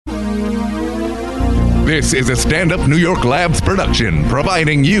This is a Stand Up New York Labs production,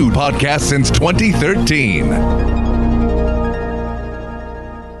 providing you podcasts since 2013.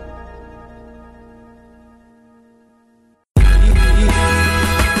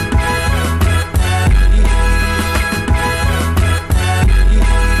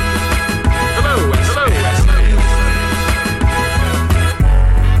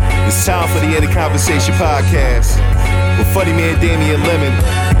 It's time for the End of Conversation podcast with funny man Damian Lemon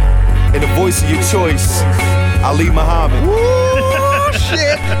and the voice of your choice, Ali Muhammad. Woo,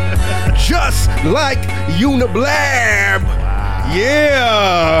 shit. Just like Uniblab. Wow.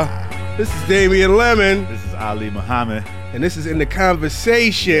 Yeah. This is Damian Lemon. This is Ali Muhammad. And this is In the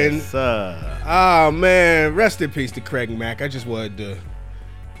Conversation. Yes, sir. Oh, man. Rest in peace to Craig Mack. I just wanted to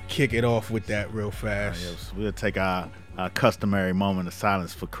kick it off with that real fast. Yes, we'll take our customary moment of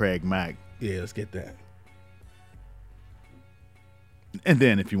silence for Craig Mack. Yeah, let's get that. And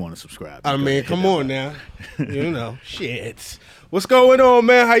then if you want to subscribe. I mean, come on now. You know, shit. What's going on,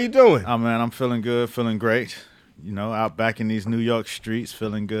 man? How you doing? Oh, man, I'm feeling good, feeling great. You know, out back in these New York streets,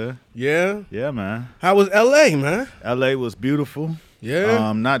 feeling good. Yeah? Yeah, man. How was L.A., man? L.A. was beautiful.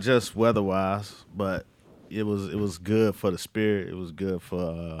 Yeah? Not just weather-wise, but it was good for the spirit. It was good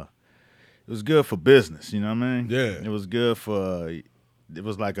for business, you know what I mean? Yeah. It was good for, it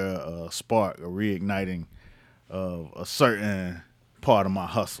was like a spark, a reigniting of a certain part of my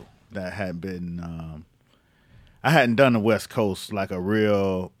hustle that had been, I hadn't done the West Coast, like a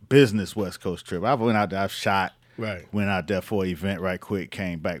real business West Coast trip. I went out there, I've shot, Right. went out there for an event right quick,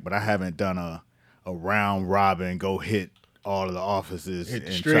 came back, but I haven't done a round robin, go hit all of the offices Hit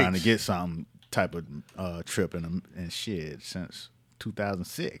the and trying to streets. get some type of trip and shit since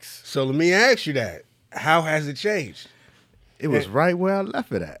 2006. So let me ask you that. How has it changed? It was right where I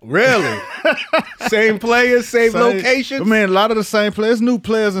left it at. Really? Same players, same locations? I mean, a lot of the same players, new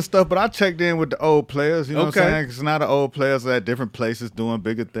players and stuff, but I checked in with the old players, you know what I'm Okay. saying? Because now the old players are at different places doing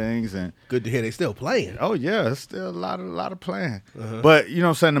bigger things. And Good to hear they still playing. oh, yeah, it's still a lot of playing. But, you know what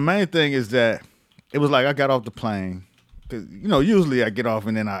I'm saying, the main thing is that it was like I got off the plane. 'Cause, you know, usually I get off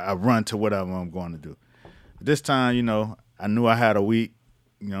and then I run to whatever I'm going to do. This time, you know, I knew I had a week.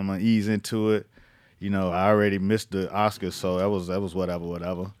 You know, I'm going to ease into it. You know, I already missed the Oscars, so that was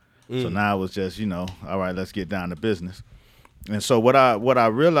whatever. So now it was just, you know, all right, let's get down to business. And so what I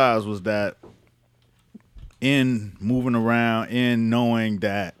realized was that in moving around, in knowing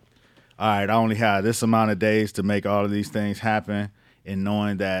that, all right, I only have this amount of days to make all of these things happen, and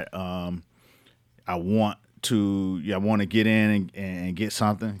knowing that I want to get in and get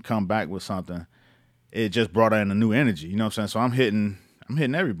something, come back with something, it just brought in a new energy, you know what I'm saying? So I'm hitting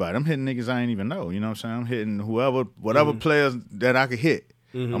everybody. I'm hitting niggas I ain't even know, you know what I'm saying? I'm hitting whatever players that I could hit.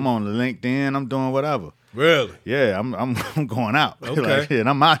 I'm on the LinkedIn, I'm doing whatever. Really? Yeah, I'm going out. Okay. Like, shit,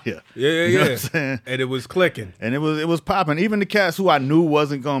 I'm out here. Yeah. You know what I'm saying? And it was clicking. And it was popping. Even the cats who I knew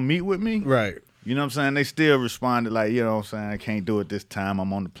wasn't gonna meet with me, Right. you know what I'm saying? They still responded like, you know what I'm saying, I can't do it this time.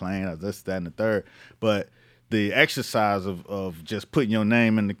 I'm on the plane, or this, that, and the third. But the exercise of just putting your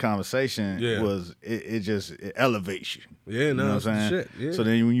name in the conversation was it elevates you. Yeah, You no, know what I'm saying? shit. Yeah. So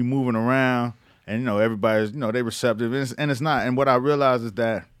then when you're moving around and, you know, everybody's, you know, they receptive. And it's not. And what I realized is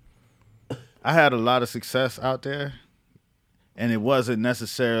that I had a lot of success out there, and it wasn't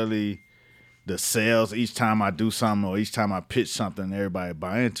necessarily the sales each time I do something or each time I pitch something, everybody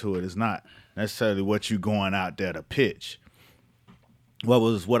buy into it. It's not necessarily what you going out there to pitch.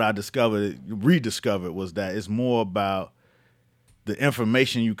 What I rediscovered was that it's more about the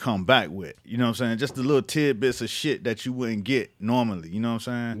information you come back with. You know what I'm saying? Just the little tidbits of shit that you wouldn't get normally. You know what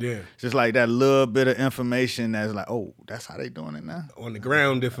I'm saying? Yeah. Just like that little bit of information that's like, oh, that's how they doing it now? On the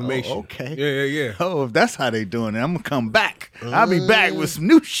ground information. Oh, okay. Yeah. Oh, if that's how they doing it, I'm gonna come back. I'll be back with some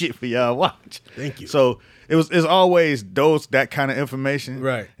new shit for y'all. Watch. Thank you. So it's always that kind of information,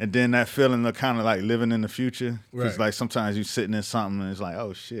 Right. And then that feeling of kind of like living in the future. Because Right. like sometimes you sitting in something and it's like,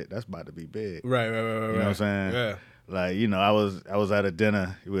 oh shit, that's about to be big. Right. You know what I'm saying? Yeah. Like, you know, I was at a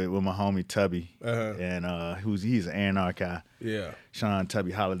dinner with my homie Tubby, and he's an A&R guy. Yeah. Sean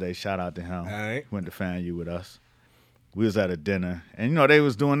Tubby Holiday, shout out to him. All right. Went to FAMU with us. We was at a dinner, and you know they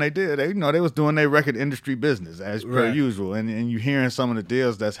was doing their record industry business as per Right. usual, and you hearing some of the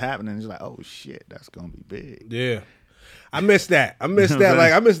deals that's happening, it's like, oh shit, that's gonna be big. Yeah. I miss that. I miss that.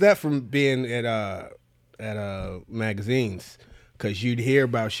 Like, I miss that from being at magazines. Because you'd hear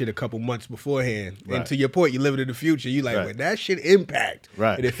about shit a couple months beforehand. Right. And to your point, you live in the future. You like, Right. when that shit impact.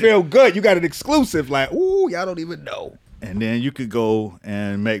 Right. And it feel good. You got an exclusive. Like, ooh, y'all don't even know. And then you could go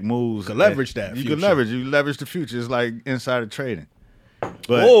and make moves. Could leverage that You future. could leverage the future. It's like insider trading.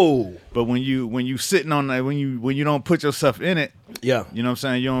 But Whoa. But when you sitting on that, when you don't put yourself in it, Yeah. you know what I'm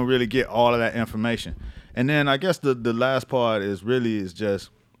saying, you don't really get all of that information. And then I guess the last part is just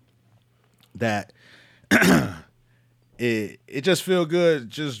that it just feel good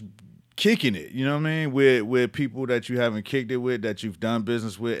just kicking it, you know what I mean, with people that you haven't kicked it with, that you've done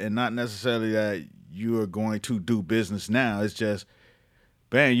business with, and not necessarily that you are going to do business now. It's just,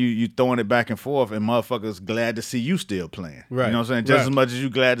 man, you throwing it back and forth, and motherfuckers glad to see you still playing. Right. You know what I'm saying? Just as much as you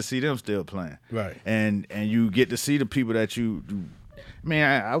glad to see them still playing. Right. And you get to see the people that you.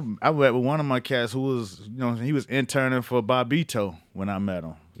 Man, I went with one of my cats who was, you know, he was interning for Bobito when I met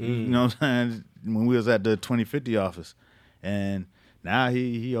him. You know what I'm saying? When we was at the 2050 office, and now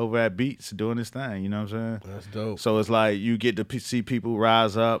he over at Beats doing his thing. You know what I'm saying? That's dope. So it's like you get to see people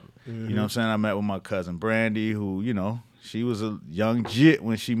rise up. You know what I'm saying? I met with my cousin Brandy, who, you know, she was a young jit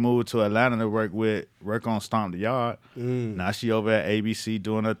when she moved to Atlanta to work on Stomp the Yard. Now she over at ABC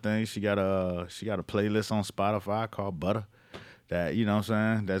doing her thing. She got a playlist on Spotify called Butter. That, you know what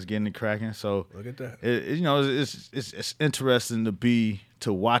I'm saying, that's getting it cracking. So Look at that. You know, it's interesting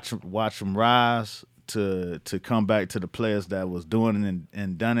to watch them rise, to come back to the players that was doing it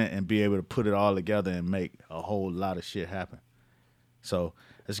and done it, and be able to put it all together and make a whole lot of shit happen. So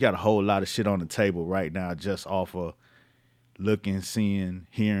it's got a whole lot of shit on the table right now, just off of looking, seeing,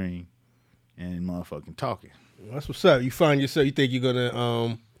 hearing, and motherfucking talking. That's what's up. You find yourself, you think you're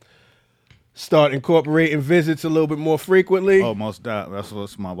gonna start incorporating visits a little bit more frequently? Oh, most definitely. That's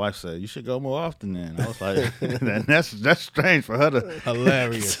what my wife said. You should go more often then. I was like, that's strange for her to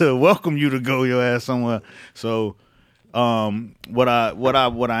Hilarious. to welcome you to go your ass somewhere. So what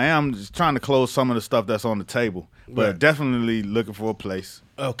I am just trying to close some of the stuff that's on the table. But Right. definitely looking for a place.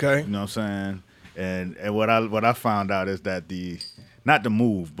 Okay. You know what I'm saying? And what I found out is that not the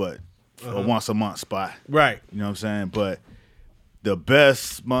move, but a once a month spot. Right. You know what I'm saying? But the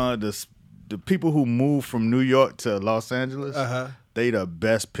best the people who move from New York to Los Angeles, they the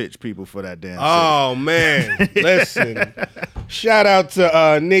best pitch people for that damn city. Oh man, listen. Shout out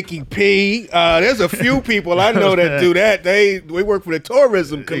to Nikki P. There's a few people I know that do that. We work for the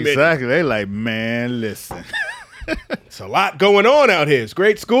tourism committee. Exactly. They like, man, listen. It's a lot going on out here. It's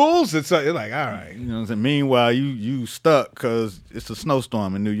great schools. It's like, all right. You know what I'm saying? Meanwhile, you stuck because it's a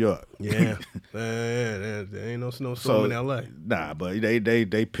snowstorm in New York. Yeah. There ain't no snowstorm in L.A. Nah, but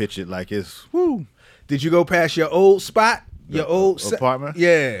they pitch it like it's woo. Did you go past your old spot? Your old apartment?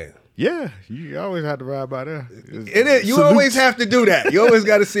 Yeah. Yeah, you always had to ride by there. It is. You Salute. always have to do that. You always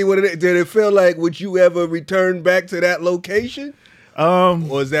got to see what it is. Did it feel like, would you ever return back to that location? Or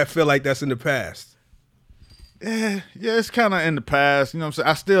does that feel like that's in the past? Yeah, it's kind of in the past. You know what I'm saying?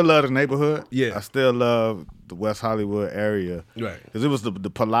 I still love the neighborhood. Yeah. I still love the West Hollywood area. Right. Because it was the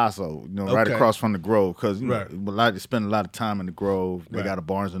Palazzo, you know, right Okay. across from the Grove. Because, you know, Right. you spend a lot of time in the Grove. They Right. got a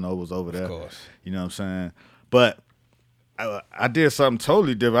Barnes & Nobles over there. Of course. You know what I'm saying? But I did something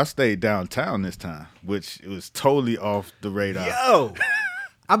totally different. I stayed downtown this time, which it was totally off the radar. Yo,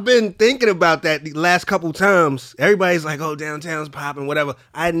 I've been thinking about that the last couple times. Everybody's like, oh, downtown's popping, whatever.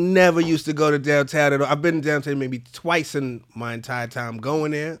 I never used to go to downtown at all. I've been downtown maybe twice in my entire time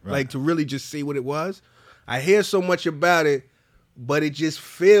going there, like to really just see what it was. I hear so much about it, but it just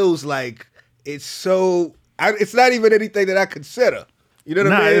feels like it's so, it's not even anything that I consider. You know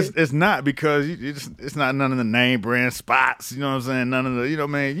what I mean? It's not, because it's not none of the name brand spots. You know what I'm saying? None of the, you know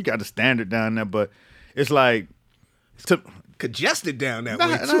what I mean? You got the standard down there, but it's like, Congested down that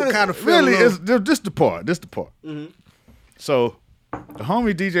way too. Kind of really, feel it's this the part. Mm-hmm. So the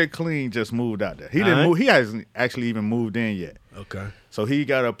homie DJ Clean just moved out there. He didn't move. He hasn't actually even moved in yet. Okay. So he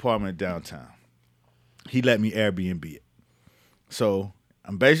got an apartment downtown. He let me Airbnb it. So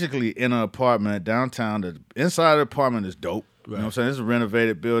I'm basically in an apartment downtown. The inside of the apartment is dope. You know what I'm saying? It's a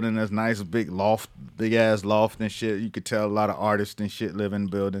renovated building. There's nice big loft, big ass loft and shit. You could tell a lot of artists and shit live in the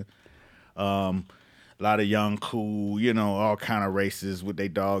building. A lot of young, cool, you know, all kind of races with their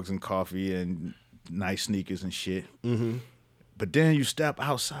dogs and coffee and nice sneakers and shit. Mm-hmm. But then you step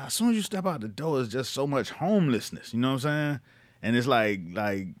outside. As soon as you step out the door, it's just so much homelessness. You know what I'm saying? And it's like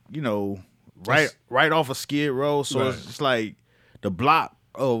you know, right off of Skid Row. So it's just like the block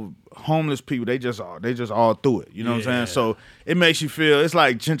of homeless people. They just all through it. You know what I'm saying? So it makes you feel, it's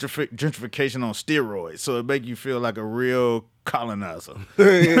like gentrification on steroids. So it make you feel like a real colonizer.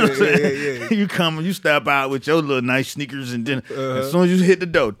 Yeah. You step out with your little nice sneakers, and then as soon as you hit the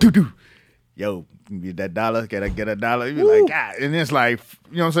door, doo-doo, yo, get that dollar, get a dollar. You be like, God. And it's like,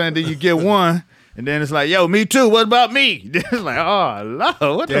 you know what I'm saying? Then you get one, and then it's like, yo, me too. What about me? Then it's like, oh,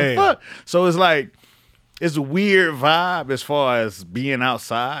 Lord, what the fuck? So it's like, it's a weird vibe as far as being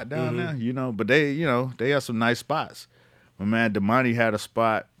outside down there, you know. But they have some nice spots. My man Damani had a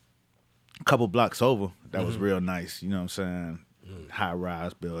spot a couple blocks over that was real nice. You know what I'm saying? High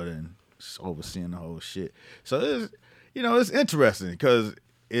rise building, overseeing the whole shit. So it's, it's interesting because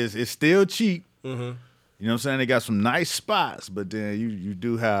it's still cheap. Mm-hmm. You know what I'm saying? They got some nice spots, but then you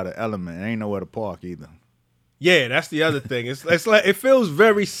do have the element. There ain't nowhere to park either. Yeah, that's the other thing. It's like it feels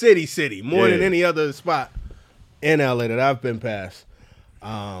very city more than any other spot in LA that I've been past.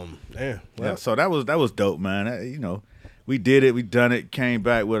 Yeah, so that was dope, man. We did it, we done it, came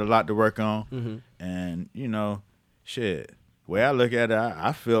back with a lot to work on, and shit. The way I look at it,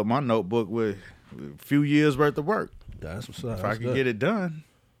 I filled my notebook with a few years worth of work. That's what's up. If I could get it done,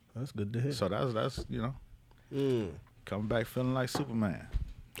 that's good to hear. so that's coming back feeling like Superman.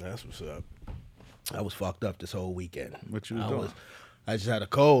 That's what's up. I was fucked up this whole weekend. What you was doing? I just had a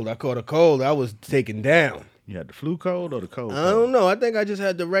cold. I caught a cold. I was taken down. You had the flu cold or the cold? I don't know. I think I just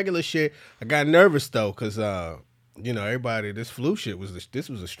had the regular shit. I got nervous though, cause everybody, this flu shit this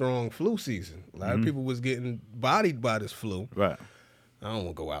was a strong flu season. A lot of people was getting bodied by this flu. Right. I don't want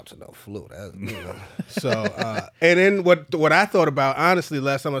to go out to no flu. So and then what I thought about, honestly,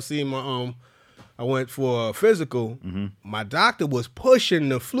 last time I seen my I went for a physical. My doctor was pushing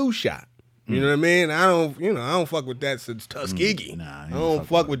the flu shot. You know what I mean? I don't fuck with that since Tuskegee. Nah, I don't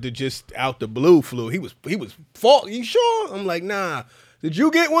fuck with the just out the blue flu. He was fault. You sure? I'm like, nah. Did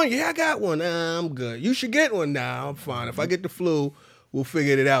you get one? Yeah, I got one. Nah, I'm good. You should get one. Nah, I'm fine. If I get the flu, we'll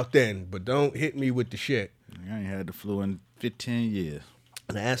figure it out then. But don't hit me with the shit. I ain't had the flu in 15 years.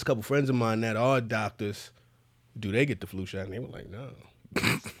 And I asked a couple friends of mine that are doctors, do they get the flu shot? And they were like, no.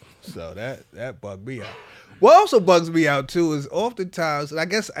 So that bugged me out. What also bugs me out too is oftentimes, and I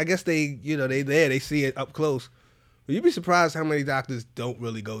guess they they see it up close. But you'd be surprised how many doctors don't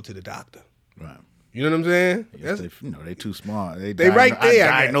really go to the doctor. Right. You know what I'm saying? They too smart. They right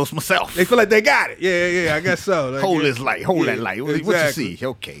there. I diagnose myself. They feel like they got it. Yeah. I guess so. Like, hold this light. Hold that light. What you see?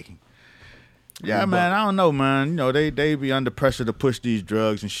 Okay. Yeah, man. I don't know, man. They be under pressure to push these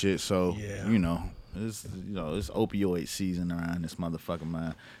drugs and shit. So it's it's opioid season around this motherfucker,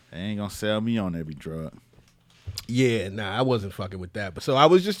 man. They ain't gonna sell me on every drug. Yeah, nah, I wasn't fucking with that. But so I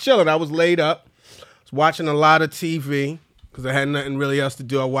was just chilling. I was laid up. I was watching a lot of TV because I had nothing really else to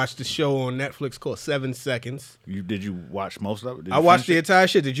do. I watched the show on Netflix called 7 Seconds. Did you watch most of it? I watched the entire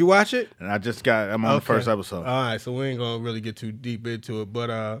shit. Did you watch it? And I'm on the first episode. All right, so we ain't gonna really get too deep into it.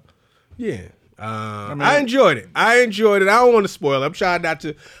 But yeah. I enjoyed it. I don't want to spoil it.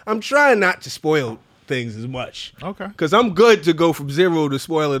 I'm trying not to spoil things as much. Okay. Because I'm good to go from zero to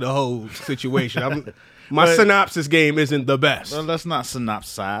spoiling the whole situation. My synopsis game isn't the best. Well, let's not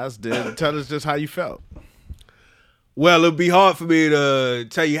synopsize. Tell us just how you felt. Well, it'd be hard for me to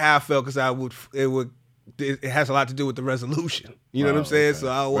tell you how I felt because it has a lot to do with the resolution. You know what I'm saying? Okay.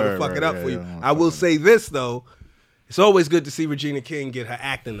 So I don't want to fuck it up for you. I will say this though. It's always good to see Regina King get her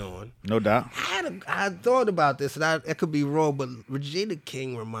acting on. No doubt. I thought about this, and I could be wrong, but Regina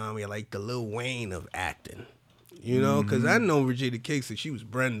King remind me of like the Lil Wayne of acting. You know, because I know Regina King since she was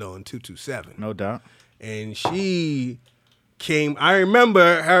Brenda on 227. No doubt. And she came. I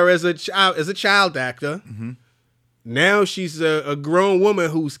remember her as a child actor. Mm-hmm. Now she's a grown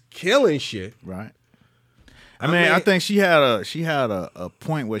woman who's killing shit. Right. I mean, I think she had a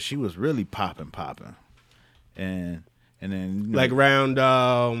point where she was really popping. And then like around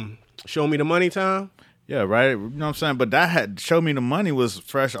Show Me the Money time? Yeah, right. You know what I'm saying? But that had Show Me the Money was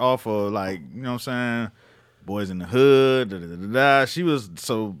fresh off of like, you know what I'm saying, Boys in the Hood. She was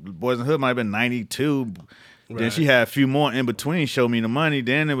Boys in the Hood might have been 92. Right. Then she had a few more in between Show Me the Money.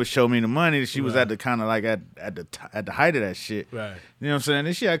 Then it was Show Me the Money. She was at the kind of like at the height of that shit. Right. You know what I'm saying?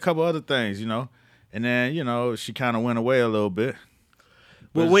 Then she had a couple other things, And then, she kind of went away a little bit.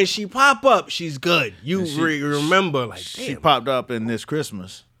 But when she pop up, she's good. You remember, like, damn. She popped up in This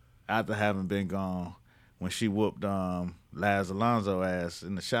Christmas after having been gone when she whooped Laz Alonso ass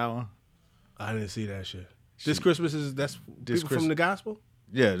in the shower. I didn't see that shit. This Christmas from the gospel?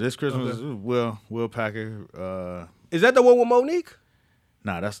 Yeah, This Christmas. Okay. Will Packer. Is that the one with Monique?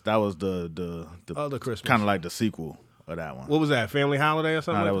 Nah, that was the other Christmas. Kind of like the sequel of that one. What was that? Family Holiday or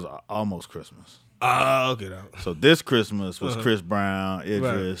something? Nah, that was Almost Christmas. Oh, okay. So This Christmas was Chris Brown,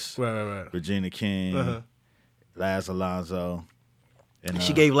 Idris, right. Regina King, Laz Alonso. And,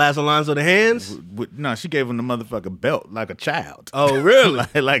 she gave Laz Alonso the hands? No, she gave him the motherfucking belt like a child. Oh, really?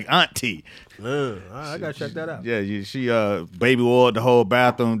 like auntie. I gotta check that out. Yeah, she baby oiled the whole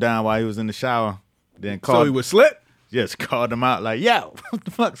bathroom down while he was in the shower. Then so he would slip? Yes, called him out like, yo, what the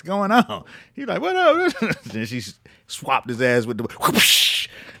fuck's going on? He's like, what up? Then she swapped his ass with the whoosh.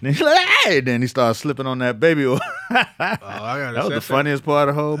 Then he's like, hey! Then he started slipping on that baby oil. That was the funniest part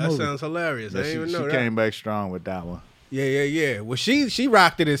of the whole movie. That sounds hilarious. I didn't even know that. She came back strong with that one. Yeah. Well, she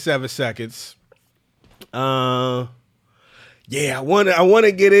rocked it in 7 seconds. Yeah, I want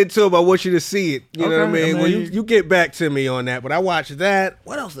to get into it, but I want you to see it. You know what I mean? Well, you get back to me on that. But I watched that.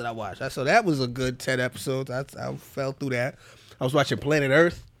 What else did I watch? So that was a good 10 episodes. I fell through that. I was watching Planet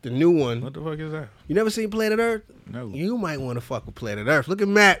Earth, the new one. What the fuck is that? You never seen Planet Earth? No. You might want to fuck with Planet Earth. Look at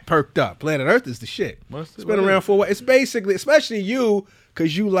Matt perked up. Planet Earth is the shit. It's been around for a while. It's basically, especially you,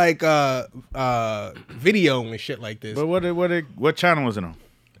 because you like video and shit like this. But what channel was it on?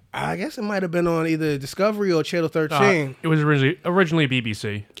 I guess it might have been on either Discovery or Channel 13. It was originally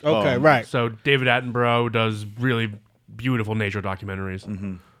BBC. Okay, right. So David Attenborough does really beautiful nature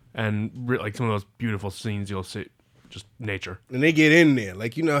documentaries, and like some of those beautiful scenes you'll see, just nature. And they get in there,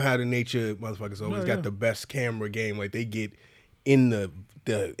 like you know how the nature motherfuckers always got the best camera game. Like they get in the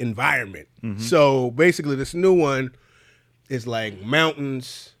environment. So basically, this new one is like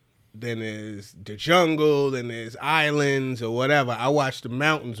mountains. Then there's the jungle, then there's islands or whatever. I watched the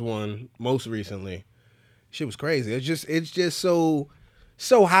mountains one most recently. Shit was crazy. It's just so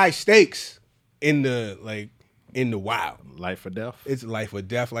high stakes in the wild. Life or death? It's life or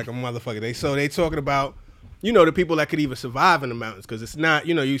death like a motherfucker. They talking about, the people that could even survive in the mountains because it's not,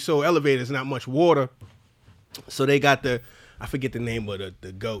 you so elevated, it's not much water. So they got I forget the name of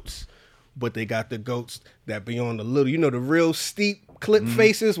the goats, but they got the goats that be on the little, the real steep clip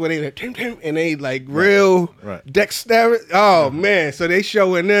faces where they like, and they like real dexterity. Oh man. So they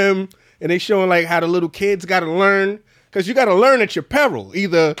showing them and they showing like how the little kids got to learn because you got to learn at your peril.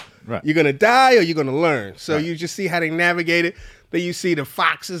 Either you're going to die or you're going to learn. So you just see how they navigate it. Then you see the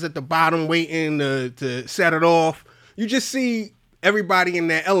foxes at the bottom waiting to set it off. You just see everybody in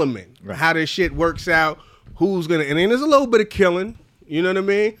their element, how this shit works out, who's going to, and then there's a little bit of killing, you know what I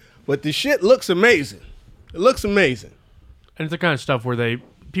mean? But the shit looks amazing. It looks amazing. And it's the kind of stuff where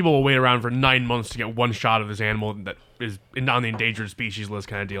people will wait around for 9 months to get one shot of this animal that is on the endangered species list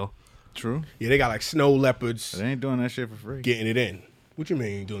kind of deal. True. Yeah, they got like snow leopards. They ain't doing that shit for free. Getting it in. What you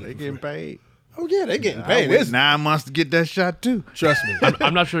mean doing They it for getting free? paid. Oh yeah, they getting paid. I wait 9 months to get that shot too. Trust me.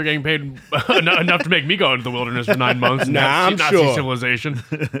 I'm not sure they're getting paid enough to make me go into the wilderness for 9 months. Nah, I'm not sure. see civilization.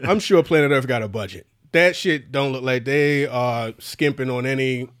 I'm sure Planet Earth got a budget. That shit don't look like they are skimping on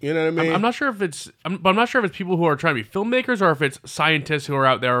any. You know what I mean? I'm not sure if it's people who are trying to be filmmakers or if it's scientists who are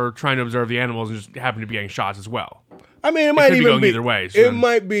out there trying to observe the animals and just happen to be getting shots as well. I mean, it might could be even going be either way, so It then-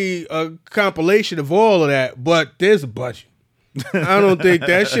 might be a compilation of all of that, but there's a budget. I don't think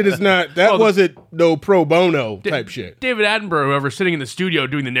that shit is not. That wasn't no pro bono type shit. David Attenborough, whoever's sitting in the studio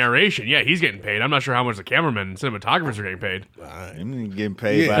doing the narration, yeah, he's getting paid. I'm not sure how much the cameramen and cinematographers are getting paid. Them getting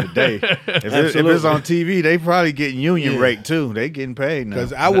paid by the day. If it's on TV, they probably getting union rate too. They getting paid now.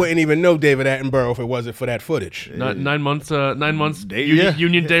 Because I wouldn't even know David Attenborough if it wasn't for that footage. 9 months. 9 months. Yeah.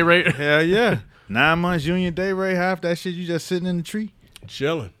 Union day rate. Hell yeah. 9 months union day rate, half that shit you just sitting in the tree.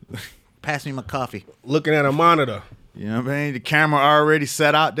 Chilling. Pass me my coffee. Looking at a monitor. You know what I mean? The camera already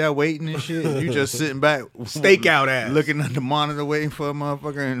set out there waiting and shit. You just sitting back. Stakeout ass. Looking at the monitor waiting for a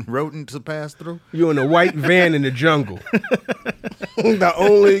motherfucking rodent to pass through. You in a white van in the jungle. You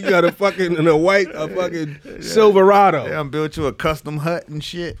got a fucking in a fucking Silverado. They done built you a custom hut and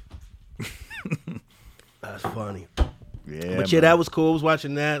shit. That's funny. Yeah, But yeah, that was cool. I was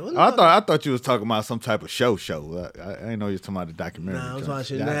watching that. I thought you was talking about some type of show. I didn't know you was talking about the documentary. Nah, I was joint.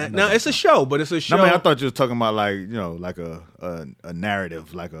 watching Yeah, I that. know No, it's a show, but it's a show. No, I thought you was talking about like a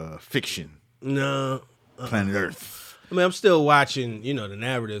narrative, like a fiction. No. Planet Earth. I mean, I'm still watching, the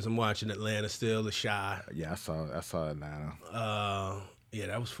narratives. I'm watching Atlanta still, The Shy. Yeah, I saw Atlanta. Yeah,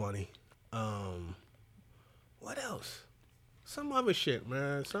 that was funny. What else? Some other shit,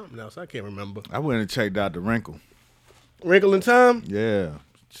 man. Something else. I can't remember. I went and checked out The Wrinkle. Wrinkle in Time? Yeah,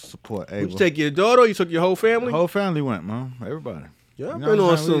 support Ava. Did you take your daughter or you took your whole family? The whole family went, man. Everybody. Yeah, I've You know been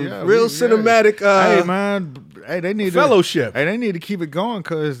what on I'm some saying? real cinematic hey man, they need fellowship. They need to keep it going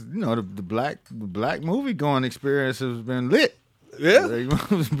because the black movie going experience has been lit. Yeah. They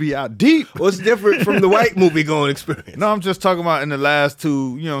must be out deep. What's different from the white movie going experience? No, I'm just talking about in the last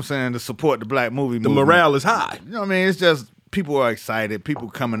two. You know what I'm saying, to support the black movie. The morale is high. You know what I mean? It's just people are excited. People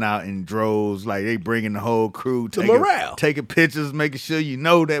coming out in droves, like they bringing the whole crew. Morale. Taking pictures, making sure you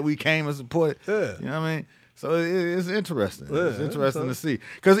know that we came and support. Yeah. You know what I mean? So it's interesting. Yeah, It's interesting to see.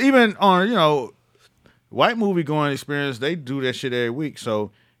 Because even on, white movie going experience, they do that shit every week.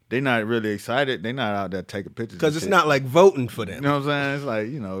 So they're not really excited. They're not out there taking pictures. Because it's not like voting for them. You know what I'm saying? It's like,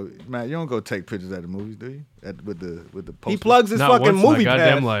 Matt, you don't go take pictures at the movies, do you? With the poster. He plugs his Not fucking once in my movie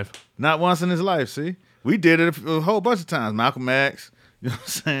goddamn pass. life. Not once in his life, see? We did it a whole bunch of times. Malcolm X, you know what I'm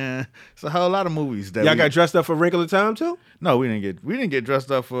saying? It's a whole lot of movies that Y'all got dressed up for Wrinkle in Time too? No, we didn't get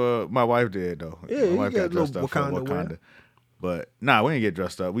dressed up for. My wife did though. Yeah, my you wife got got a dressed little up for Wakanda wear. Wakanda. But we didn't get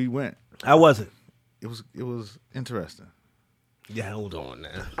dressed up. We went. I wasn't. It was interesting. Yeah, hold on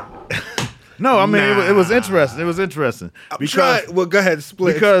now. No, I mean it was interesting. It was interesting Well, go ahead,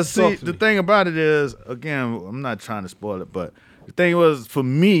 split. Because see, Talk to the me. thing about it is, again, I'm not trying to spoil it, but the thing was for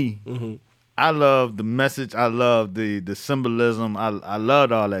me, I love the message. I love the symbolism. I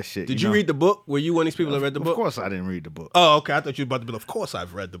loved all that shit. Did you read the book? Were you one of these people that read the book? Of course, I didn't read the book. Oh, okay. I thought you were about to be. Of course,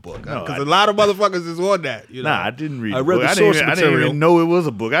 I've read the book. No, Because I- a lot of motherfuckers is on that. You know? Nah, I didn't read. I the read book. the I source didn't material. even know it was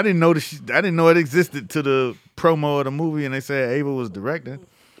a book. I didn't know I didn't know it existed to the promo of the movie, and they said Ava was directing.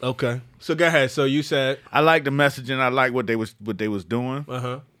 Okay. So go ahead. So you said. I like the message, and I like what they was doing. Uh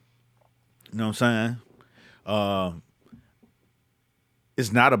huh. You know what I'm saying?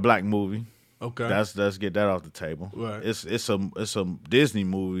 It's not a black movie. Okay. Let's get that off the table. Right. It's a Disney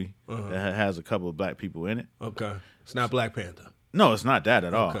movie that has a couple of black people in it. Okay. It's not Black Panther. No, it's not that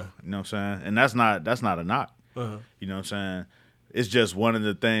at all. Okay. You know what I'm saying? And that's not a knock. Uh-huh. You know what I'm saying? It's just one of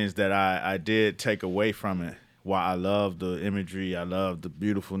the things that I did take away from it. Why I love the imagery, I love the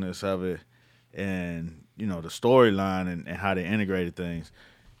beautifulness of it, and the storyline and how they integrated things.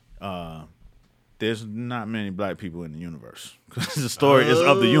 There's not many black people in the universe because the story is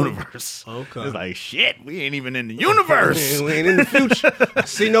of the universe. Okay. It's like shit. We ain't even in the universe. We ain't in the future. I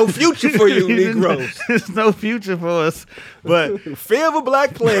see no future for you, Negroes. There's no future for us. But Fear of a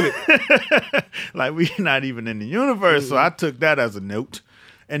black planet. like we're not even in the universe. So I took that as a note.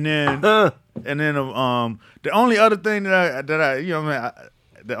 And then the only other thing that I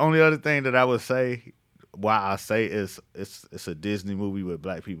the only other thing that I would say why I say it's a Disney movie with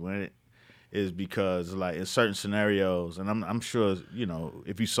black people in it is because like in certain scenarios, and I'm sure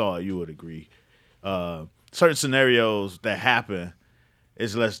if you saw it you would agree. Certain scenarios that happen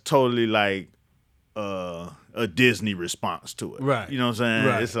is less totally like a Disney response to it. Right. You know what I'm saying?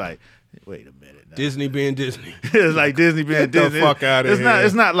 Right. It's like, wait a minute. Now. Disney being Disney. It's like Disney being Get the Disney. fuck outta It's not. here.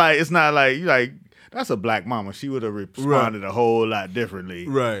 It's not like you like. That's a black mama. She would have responded a whole lot differently,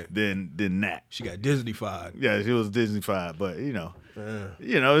 Right. than that. She got Disney-fied. Yeah, she was Disney-fied, but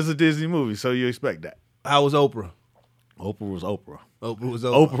it's a Disney movie, so you expect that. How was Oprah? Oprah was Oprah. Oprah was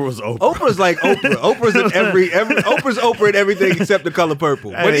Oprah. Oprah was Oprah. Oprah's like Oprah. Oprah's in every Oprah's Oprah in everything except The Color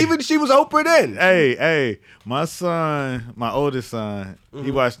Purple. But Hey. even she was Oprah then. Hey, my oldest son, Mm-hmm.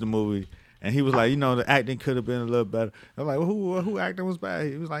 he watched the movie. And he was like, the acting could have been a little better. I'm like, well, who acting was bad?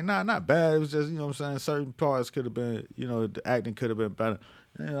 He was like, nah, not bad. It was just, what I'm saying, certain parts could have been, the acting could have been better.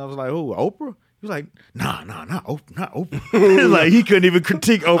 And I was like, who, Oprah? He was like, nah, not Oprah. He was like, he couldn't even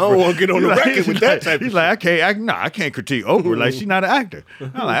critique Oprah. I don't want to get on the He's like- record with that type of He's like, I can't critique Oprah. Like, she's not an actor.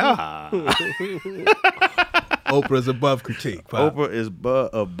 I'm like, Oprah's above critique. Pop. Oprah is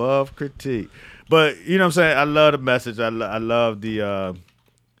above critique. But, you know what I'm saying? I love the message. I love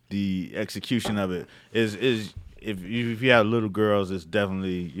the execution of it is if you have little girls, it's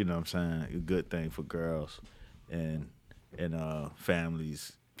definitely a good thing for girls and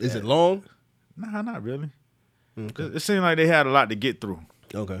families. Is it long? Nah, not really. Okay. It seemed like they had a lot to get through.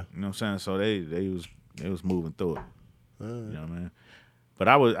 Okay. You know what I'm saying? So they was moving through it. You know what I mean? But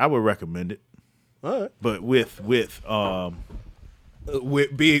I would recommend it. All right. But with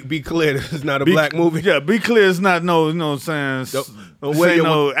Be clear, this is not a black movie. Yeah, be clear. It's not this where ain't you-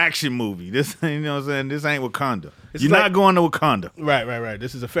 no action movie. This ain't this ain't Wakanda. It's You're like- not going to Wakanda. Right.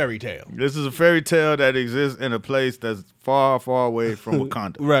 This is a fairy tale. This is a fairy tale that exists in a place that's far, far away from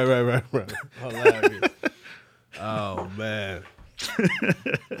Wakanda. Right. Hilarious. Oh man.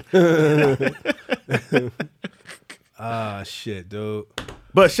 Shit, dude.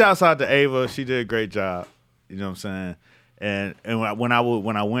 But shouts out to Ava. She did a great job. You know what I'm saying? And when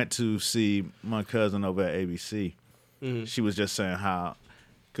I went to see my cousin over at ABC, she was just saying how,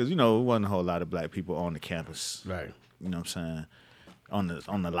 because it wasn't a whole lot of black people on the campus. Right. You know what I'm saying?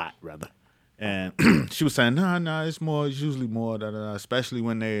 On the lot rather. And she was saying, no, it's usually more, especially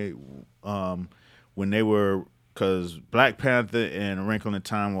when they were, because Black Panther and A Wrinkle in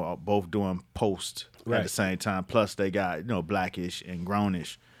Time were both doing post at Right. the same time. Plus they got, Blackish and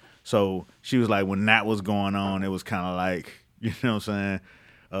Grownish. So she was like, when that was going on, it was kind of like, you know what I'm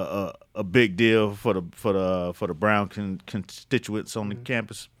saying, a big deal for the brown constituents on the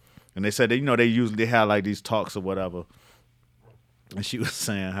campus. And they said that, they usually have like these talks or whatever. And she was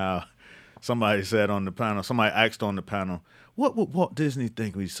saying how somebody said on the panel, somebody asked on the panel, what would Walt Disney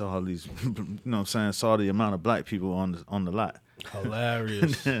think we saw these, saw the amount of black people on the lot?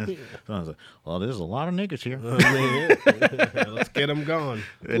 Hilarious. So I was like, well, there's a lot of niggas here. Let's get them gone.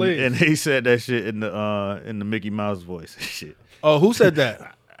 And, Please. and he said that shit in the Mickey Mouse voice. Shit. Oh, who said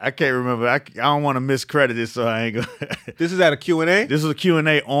that? I can't remember. I don't want to miscredit it, so I ain't going to. This is at a Q&A? This was a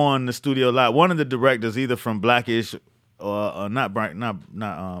Q&A on the studio lot. One of the directors, either from Blackish not Brian, not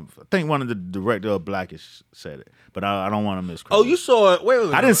I think one of the director of Blackish said it, but I don't want to misquote. Oh, you saw it?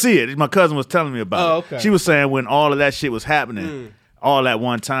 Wait. I didn't see it. My cousin was telling me about it. okay. She was saying when all of that shit was happening, all at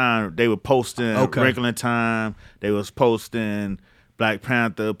one time, they were posting Wrinkle in Time. They was posting Black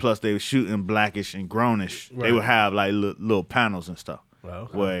Panther. Plus, they were shooting Blackish and Grownish. Right. They would have like little panels and stuff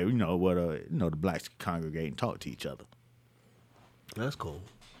Okay. where the blacks congregate and talk to each other. That's cool.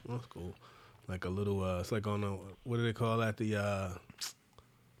 That's cool. Like a little, it's like on what do they call that? The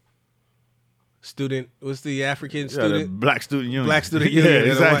student, what's the African The student? Black Student Union. Black Student Union. Yeah,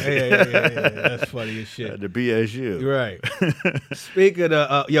 exactly. Yeah. That's funny as shit. The BSU. Right. Speaking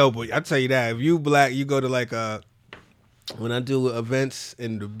of, boy, I tell you that, if you black, you go to like when I do events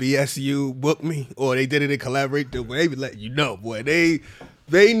and the BSU book me, or they did it in Collaborate, they be letting you know, boy, they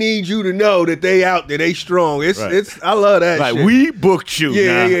need you to know that they out there, they strong. It's I love that Like shit. we booked you.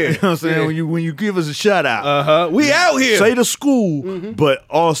 Yeah. You know what I'm saying? Yeah. When you give us a shout out. We out here. Say the school, but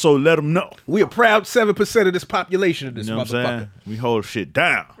also let them know. We a proud 7% of this population of this You know what I'm motherfucker. saying? We hold shit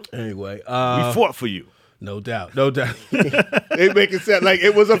down. Anyway, We fought for you. no doubt. They make it sound like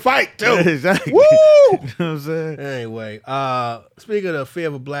it was a fight too. Exactly. Woo! You know what I'm saying? Anyway, speaking of Fear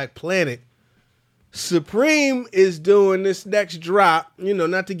of a Black Planet, Supreme is doing this next drop. You know,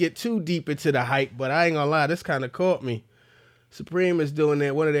 not to get too deep into the hype, but I ain't gonna lie, this kind of caught me. Supreme is doing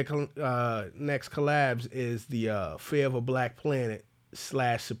that. One of their next collabs is the Fear of a Black Planet /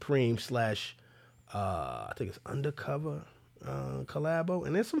 Supreme / I think it's Undercover collabo,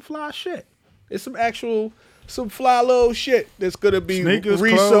 and there's some fly shit. It's some fly little shit that's gonna be Sneakers,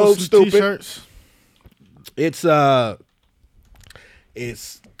 resold clothes, stupid. T-shirts.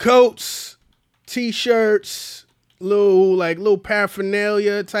 It's coats, T-shirts, little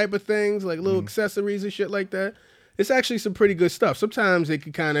paraphernalia type of things, like little accessories and shit like that. It's actually some pretty good stuff. Sometimes it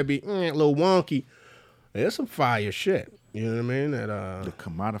can kind of be a little wonky. There's some fire shit. You know what I mean? The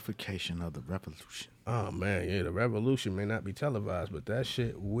commodification of the revolution. Oh man, yeah, the revolution may not be televised, but that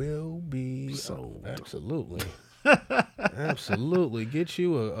shit will be sold. Absolutely. Absolutely. Get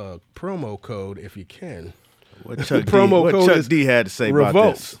you a promo code if you can. What Chuck Code D had to say Revolt.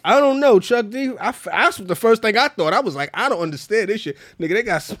 about this? I don't know, Chuck D. That's the first thing I thought. I was like, I don't understand this shit. Nigga, they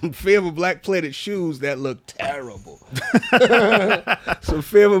got some Fear of a Black Planet shoes that look terrible. Some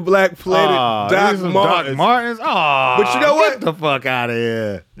Fear of a Black Planet Doc Martens. Oh, But you know what? Get the fuck out of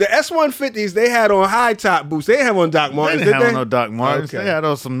here. The S150s they had on high top boots. They didn't have on Doc Martens, They didn't did have they? no Doc Martens. Okay. They had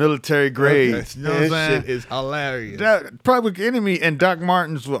on some military grades. You know what I'm That saying? shit is hilarious. That Public Enemy and Doc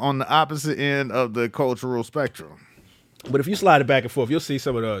Martens were on the opposite end of the cultural spectrum. But if you slide it back and forth, you'll see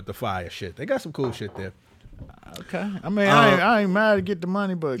some of the fire shit. They got some cool shit there. Okay. I mean, I ain't mad to get the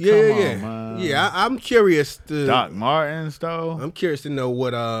money, but Yeah, come yeah, on, man. yeah. I'm curious to. Doc Martens, though. I'm curious to know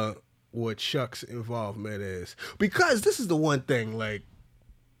what Chuck's involvement is, because this is the one thing. Like,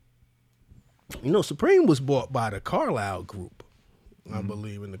 you know, Supreme was bought by the Carlyle Group, I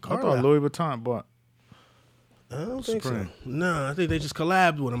believe, in the I Carlyle. thought Louis Vuitton bought. I don't think so. Supreme. No, I think they just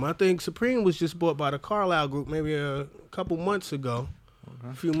collabed with him. I think Supreme was just bought by the Carlyle Group maybe a couple months ago,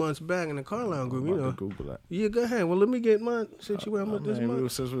 a few months back in the Carlyle Group. You I'm know. about to Google that. Yeah, go ahead. Well, let me get mine since you went with this month.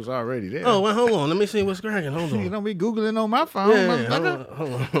 Since we was already there. Oh, well, hold on. Let me see what's cracking. Hold You on. don't be Googling on my phone, Yeah,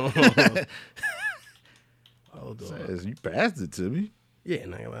 motherfucker. Hold on. Says you passed it to me. Yeah,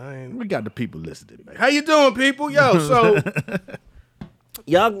 nigga, I ain't. We got the people listening, man. How you doing, people? Yo, so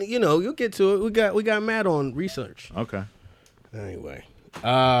y'all, you know, you'll get to it. We got Matt on research. Okay. Anyway,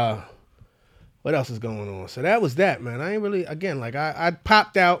 what else is going on? So that was that, man. I ain't really, again, like I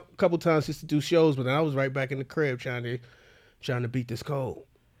popped out a couple times just to do shows, but then I was right back in the crib trying to beat this cold.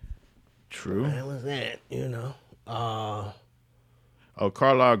 True. That was that, you know. Oh,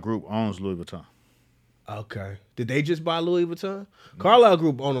 Carlyle Group owns Louis Vuitton. Okay. Did they just buy Louis Vuitton? Carlyle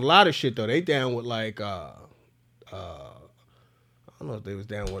Group own a lot of shit though. They down with like I don't know if they was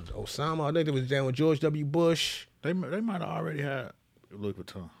down with Osama. I think they was down with George W. Bush. They might have already had Louis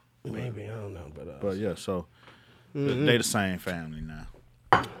Vuitton. Maybe, I don't know, But yeah, so they the same family now.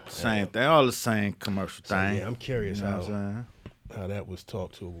 Same thing, all the same commercial thing. yeah, I'm curious You know what I'm how that was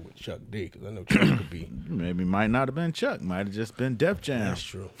talked to with Chuck D, because I know Chuck could be. saying? Maybe might not have been Chuck, might have just been Def Jam. That's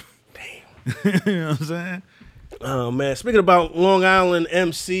true. Damn. You know what I'm saying? Oh man, speaking about Long Island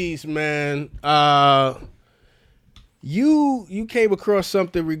MCs, man, you came across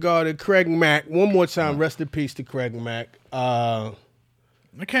something regarding Craig Mack. One more time, rest in peace to Craig Mack.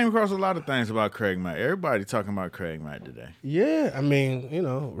 I came across a lot of things about Craig Mack. Everybody talking about Craig Mack today. Yeah, I mean,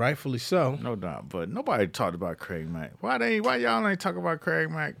 rightfully so. No doubt. But nobody talked about Craig Mack. Why y'all ain't talk about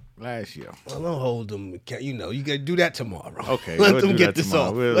Craig Mack last year? Well, don't hold them. You got to do that tomorrow. Okay. Let we'll them do get that this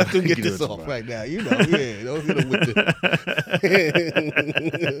tomorrow. off. Let them get this off right now. Don't hit them with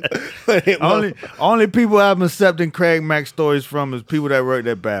the... only people I'm accepting Craig Mack stories from is people that worked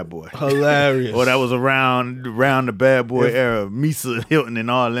at Bad Boy. Hilarious. Or that was around the Bad Boy era. Misa Hilton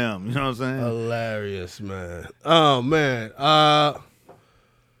and all them. You know what I'm saying? Hilarious, man. Oh, man. I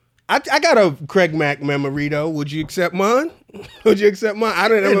got a Craig Mack memory, though. Would you accept mine? I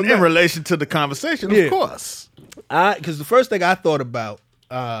didn't In relation to the conversation, of course. Because the first thing I thought about,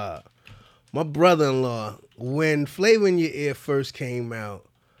 my brother-in-law, when Flavor in Your Ear first came out,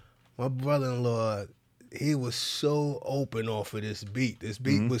 my brother-in-law, he was so open off of this beat. This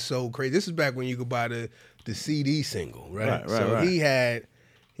beat was so crazy. This is back when you could buy the CD single, right? Right.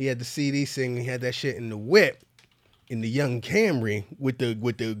 He had the CD single. He had that shit in the whip, in the young Camry with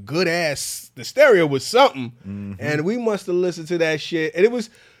the good ass. The stereo was something, and we must have listened to that shit. And it was,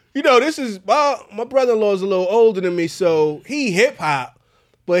 this is my brother-in-law's a little older than me, so he hip hop.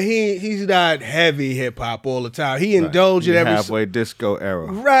 But he's not heavy hip hop all the time. He indulged in every halfway disco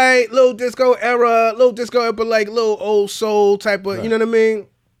era. Right, little disco era, but like little old soul type of, you know what I mean?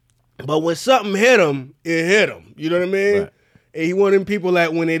 But when something hit him, it hit him. You know what I mean? Right. And he one of them people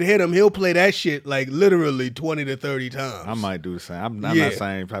that when it hit him, he'll play that shit like literally 20 to 30 times. I might do the same. I'm not the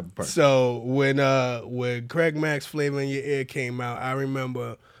same type of person. So when Craig Mack's Flavor in Your Ear came out, I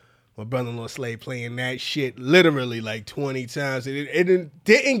remember my brother-in-law Slade playing that shit literally like 20 times. It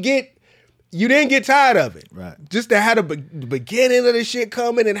didn't get, you didn't get tired of it. Right. Just to have the beginning of the shit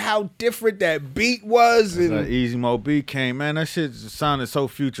coming and how different that beat was. And that Easy Mo beat came, man, that shit sounded so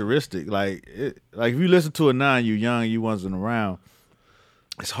futuristic. Like if you listen to it now and you young, you wasn't around,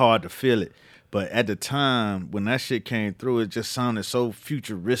 it's hard to feel it. But at the time, when that shit came through, it just sounded so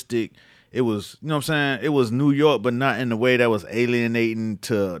futuristic. It was, you know what I'm saying? It was New York, but not in the way that was alienating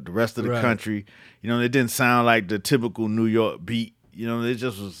to the rest of the country. It didn't sound like the typical New York beat. It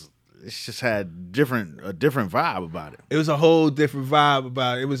just had a different vibe about it. It was a whole different vibe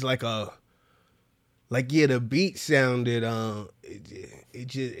about it. It was the beat sounded,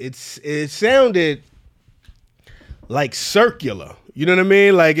 it sounded like circular. You know what I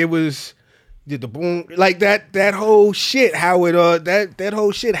mean? Like it was, did the boom, like that whole shit, how it that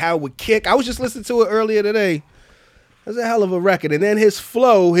whole shit, how it would kick. I was just listening to it earlier today. That's a hell of a record. And then his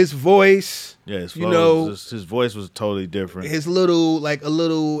flow, his voice. Yeah, his flow his voice was totally different. His little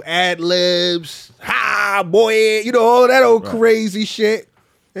ad libs, ha boy, all that old crazy shit.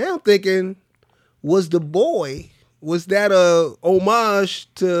 And I'm thinking, was that a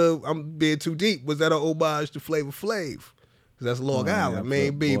homage to, I'm being too deep, was that a homage to Flavor Flav? Because that's Long Island,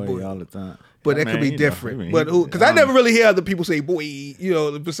 man, boy. All the time. But that could be different. But because I never really hear other people say boy,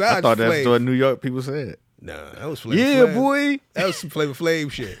 besides I thought that's Flav. what New York people said. Nah, that was Flavor Flav. Yeah, boy. That was some Flavor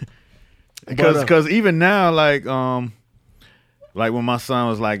Flav shit. Because even now, like when my son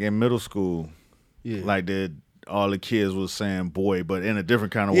was like in middle school, like all the kids was saying boy, but in a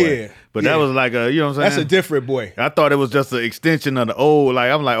different kind of way. Yeah. But that was like you know what I'm saying? That's a different boy. I thought it was just an extension of the old. Like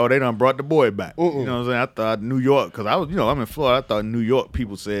I'm like, oh, they done brought the boy back. You know what I'm saying? I thought New York, because I was, I'm in Florida. I thought New York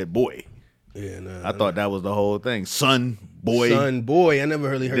people said boy. Yeah, nah. I thought that was the whole thing. Son, boy. Son, boy. I never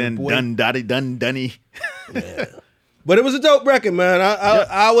really heard then boy. Dun dotty dun dunny. Yeah. But it was a dope record, man.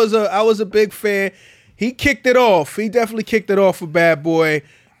 I was a big fan. He kicked it off. He definitely kicked it off with Bad Boy.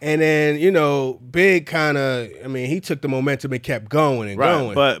 And then, Big kind of, he took the momentum and kept going and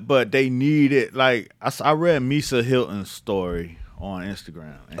going. But they needed, like, I read Misa Hilton's story on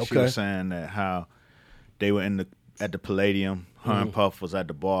Instagram. And she was saying that how they were at the Palladium. Her and Puff was at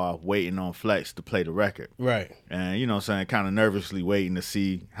the bar waiting on Flex to play the record. Right. And, kind of nervously waiting to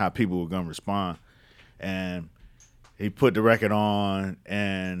see how people were going to respond. And he put the record on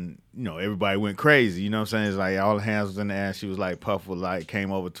and, everybody went crazy. You know what I'm saying? It's like all the hands was in the air. She was like, Puff was like,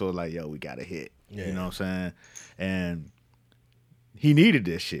 came over to her like, yo, we got a hit. Yeah. You know what I'm saying? And he needed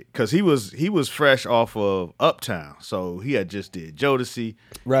this shit because he was fresh off of Uptown. So he had just did Jodeci.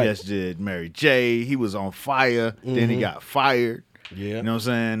 Right. He just did Mary J. He was on fire. Then he got fired. Yeah. You know what I'm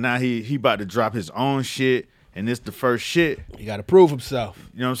saying? Now he about to drop his own shit. And this the first shit. He got to prove himself.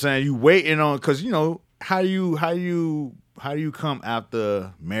 You know what I'm saying? You waiting on, because, how do you come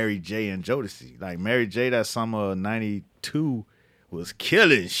after Mary J and Jodeci? Like Mary J that summer of 92 was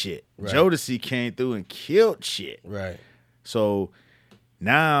killing shit. Right. Jodeci came through and killed shit. Right. So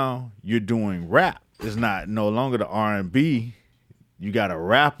now you're doing rap. It's no longer the R&B. You got a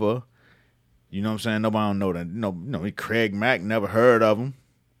rapper. You know what I'm saying? Nobody don't know that. Craig Mack, never heard of him.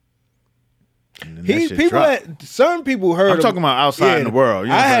 And then that shit People dropped. certain people heard. I'm talking about outside in the world. You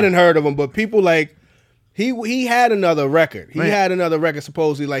know I what I'm hadn't saying? heard of him, but people like he had another record. He Man. had another record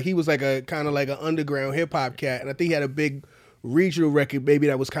supposedly. Like he was like a kind of like an underground hip hop cat, and I think he had a big regional record, maybe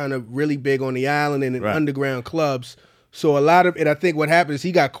that was kind of really big on the island and in Right. underground clubs. So a lot of it, I think, what happened is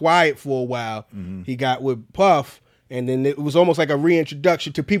he got quiet for a while. Mm-hmm. He got with Puff. And then it was almost like a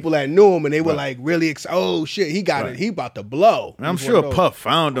reintroduction to people that knew him, and they were like really excited. Oh shit, he got it. He about to blow. And I'm He's one of sure those. Puff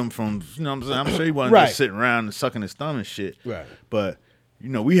found him from, you know what I'm saying? I'm sure he wasn't Right. just sitting around and sucking his thumb and shit. Right. But, you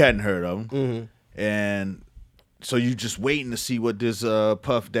know, we hadn't heard of him. Mm-hmm. And so you just waiting to see what this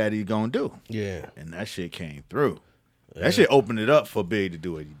Puff Daddy gonna do. Yeah. And that shit came through. That shit opened it up for Big to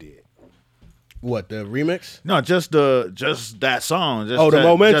do what he did. What, the remix? No, just that song. Just The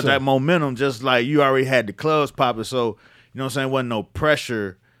momentum. Just that momentum. Just like you already had the clubs popping. So, you know what I'm saying? Wasn't no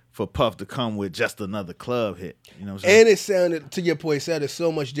pressure for Puff to come with just another club hit. You know what I'm saying? And it sounded, to your point, it sounded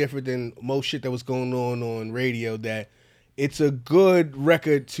so much different than most shit that was going on radio that it's a good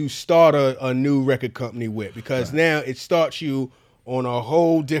record to start a new record company with, because now it starts you on a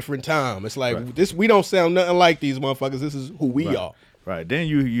whole different time. It's like this, we don't sound nothing like these motherfuckers. This is who we are. Right. Then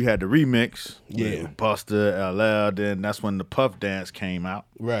you had the remix Yeah. with Busta, LL. Then that's when the Puff Dance came out.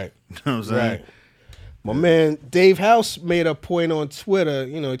 Right. You know what I'm saying? Right. My man Dave House made a point on Twitter.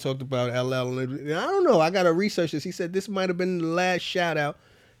 You know, he talked about LL, and I don't know. I got to research this. He said this might have been the last shout out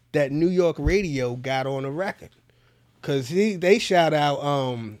that New York radio got on a record, because they shout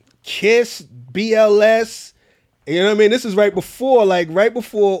out Kiss, BLS. You know what I mean? This is right before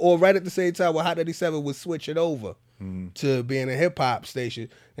or right at the same time where Hot 97 was switching over to being a hip hop station,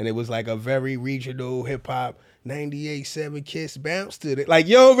 and it was like a very regional hip hop. 98.7 Kiss bounce to it. Like,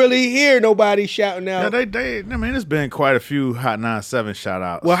 you don't really hear nobody shouting out. Yeah, I mean, there's been quite a few Hot 97 shout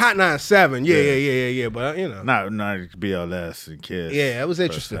outs. Well, Hot 97, yeah. But you know, Not BLS and Kiss. yeah, that was per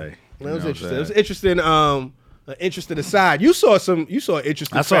interesting. se. That You was know what interesting. I'm It was saying? interesting. An interesting aside. You saw an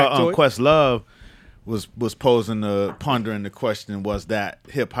interesting. I saw factoid. Questlove was pondering the question: was that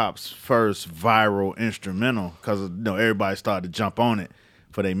hip hop's first viral instrumental? Because you know everybody started to jump on it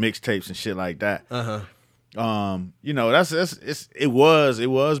for their mixtapes and shit like that. You know, it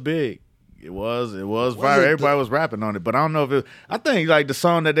was big. It was viral. Everybody was rapping on it, but I don't know if I think like the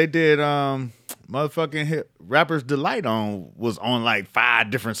song that they did, motherfucking Rapper's Delight on was on like 5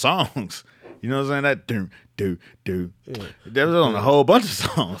 different songs. You know what I'm saying? That do. That was on a whole bunch of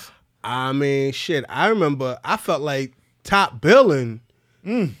songs. I mean, shit. I remember. I felt like Top Billin'.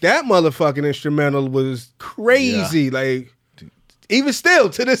 That motherfucking instrumental was crazy. Like, even still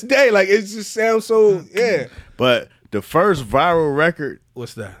to this day, like it just sounds so. Yeah. But the first viral record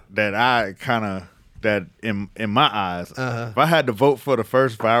What's that? that I kind of that in my eyes, Uh-huh. if I had to vote for the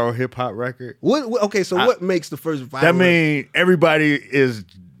first viral hip hop record, Okay, so what makes the first viral? that mean everybody is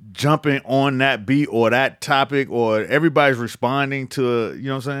jumping on that beat or that topic, or everybody's responding to you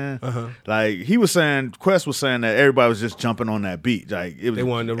know what I'm saying? Like he was saying, Quest was saying that everybody was just jumping on that beat. Like it was, They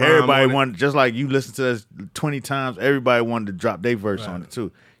wanted to rhyme everybody on it. wanted, just like you listen to this 20 times, everybody wanted to drop their verse on it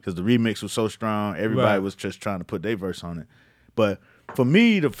too, because the remix was so strong. Everybody Right. was just trying to put their verse on it. But for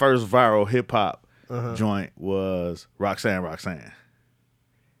me, the first viral hip hop joint was Roxanne.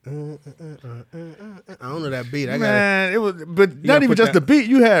 I don't know that beat. I got Man, it was, but gotta not even put just that- the beat.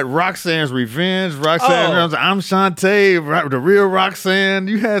 You had Roxanne's Revenge, Roxanne, Oh. I'm Shantae, the real Roxanne.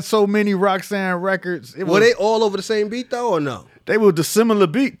 You had so many Roxanne records. It Were they all over the same beat though, or no? They were the similar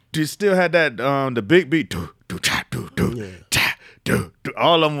beat. You still had that the big beat. Do cha do cha do.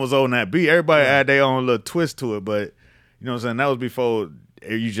 All of them was on that beat. Everybody had their own little twist to it, but you know what I'm saying. That was before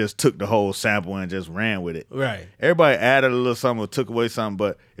you just took the whole sample and just ran with it. Right. Everybody added a little something or took away something,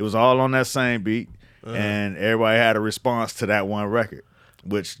 but it was all on that same beat, and everybody had a response to that one record,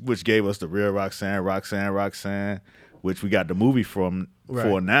 which gave us the real Roxanne, which we got the movie from for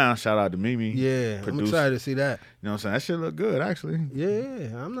Right. now. Shout out to Mimi. Yeah, I'm produced. excited to see that. You know what I'm saying? That shit look good, actually.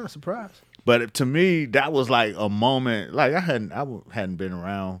 Yeah, I'm not surprised. But to me, that was like a moment. Like I hadn't been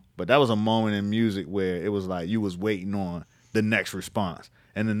around, but that was a moment in music where it was like you was waiting on the next response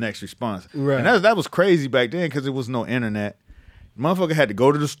and the next response. Right. And that was crazy back then because there was no internet. Motherfucker had to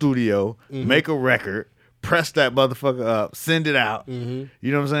go to the studio, make a record, press that motherfucker up, send it out. You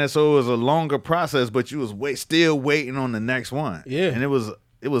know what I'm saying? So it was a longer process, but you was still waiting on the next one. Yeah. And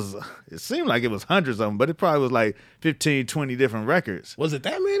it seemed like it was hundreds of them, but it probably was like 15, 20 different records. Was it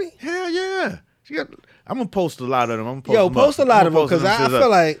that many? Hell yeah. I'm gonna post a lot of them. I'm gonna Yo, them post up. a lot I'm of them gonna because post I them feel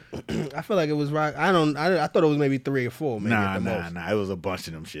shits like I feel like it was right. I thought it was maybe 3 or 4. Maybe at the most. Nah. It was a bunch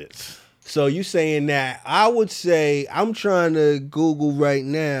of them shits. So you saying that? I would say I'm trying to Google right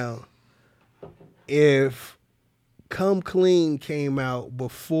now if "Come Clean" came out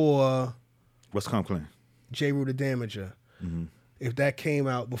before What's Come Clean? J. Rue the Damager. Mm-hmm. If that came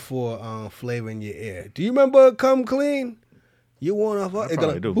out before Flavor in Your Ear. Do you remember Come Clean? You wanna fuck? It go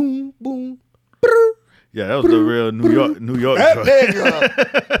probably like do. boom, boom. Yeah, that was the real New York. That joint.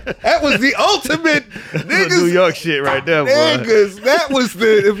 nigga. That was the ultimate That was New niggas. York shit right there, boy. Niggas. That was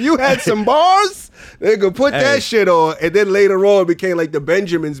the if you had some bars, they could put Hey. that shit on, and then later on it became like the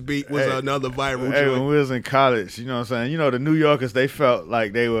Benjamins beat was Hey. another viral Hey, when joint. we was in college, you know what I'm saying? You know, the New Yorkers, they felt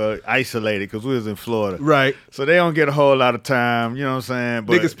like they were isolated because we was in Florida. Right. So they don't get a whole lot of time, you know what I'm saying?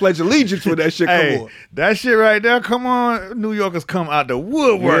 But Niggas pledge allegiance when that shit hey, come on. that shit right there, come on. New Yorkers come out the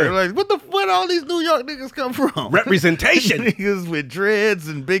woodwork. Yeah. Like, where all these New York niggas come from? Representation. Niggas with dreads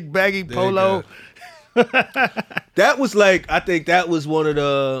and big baggy There polo. you That was like I think that was one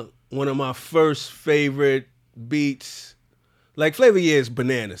of my first favorite beats. Like Flavor Year is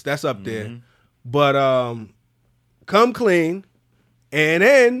bananas. That's up there. But Come Clean and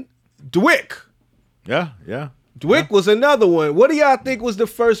then Dwick. Yeah, yeah. Dwick was another one. What do y'all think was the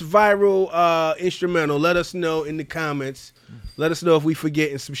first viral instrumental? Let us know in the comments. Let us know if we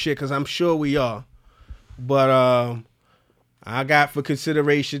forgetting some shit, because I'm sure we are. But I got for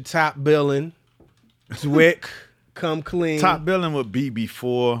consideration Top Billin', Dwick, Come Clean. Top billing would be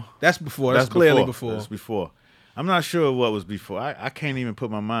before. That's before. That's clearly before. That's before. I'm not sure what was before. I can't even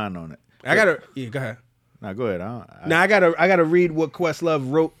put my mind on it. I gotta go ahead. Now go ahead. Now I gotta read what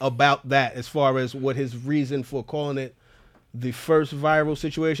Questlove wrote about that as far as what his reason for calling it the first viral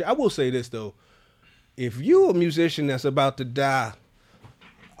situation. I will say this though. If you a musician that's about to die,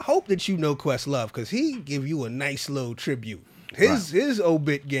 I hope that you know Questlove, because he give you a nice little tribute. His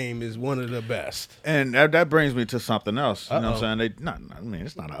obit game is one of the best. And that brings me to something else. You know what I'm Uh-oh. saying? I mean,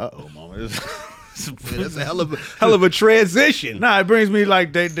 it's not an uh-oh moment. That's a hell of a transition. Nah, it brings me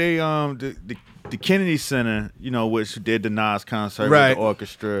like the Kennedy Center, you know, which did the Nas concert Right. with the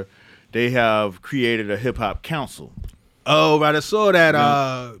orchestra. They have created a hip hop council. Oh, right. I saw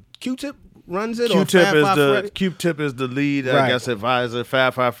that. Q-Tip runs it. or Fab Five Freddy? Q-Tip is the lead, Right. I guess, advisor.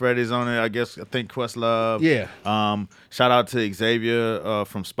 Fab Five Freddy's on it. I think Questlove. Yeah. Shout out to Xavier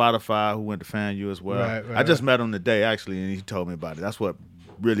from Spotify, who went to FAMU as well. Right, I just met him today actually, and he told me about it. That's what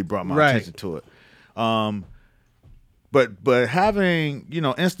really brought my Right. attention to it. But having, you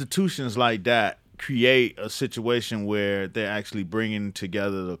know, institutions like that create a situation where they're actually bringing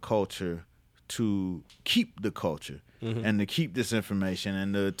together the culture to keep the culture and to keep this information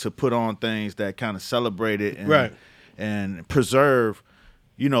and to put on things that kind of celebrate it and, Right. and preserve,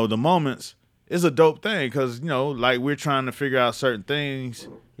 you know, the moments is a dope thing because, you know, like we're trying to figure out certain things,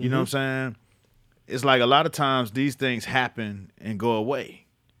 you know what I'm saying? It's like a lot of times these things happen and go away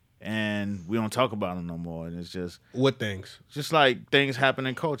and we don't talk about them no more. And it's just What things? like things happen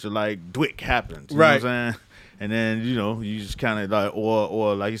in culture, like Dwick happened. You Right. know what I'm saying? And then, you know, you just kind of like,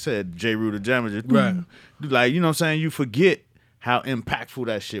 or like you said, J. Rue the Damager. Right. Like, you know what I'm saying? You forget how impactful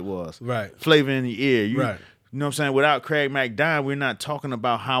that shit was. Right. Flavor in the ear. Right. You know what I'm saying? Without Craig Mack dying, we're not talking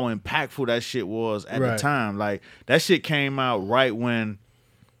about how impactful that shit was at Right. the time. Like, that shit came out right when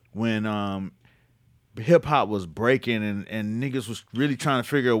hip hop was breaking and niggas was really trying to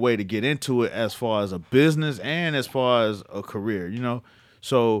figure a way to get into it as far as a business and as far as a career, you know?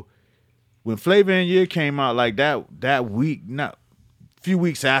 So when Flavor in Year came out like that week, not a few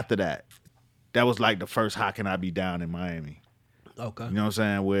weeks after that, that was like the first How Can I Be Down in Miami. Okay. You know what I'm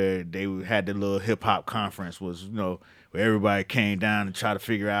saying? Where they had the little hip hop conference was, you know, where everybody came down to try to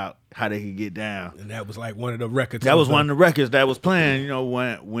figure out how they could get down. And that was like one of the records. That was one of the records that was playing, you know,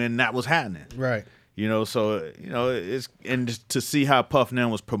 when that was happening. Right. You know, so, you know, it's, and just to see how Puff Now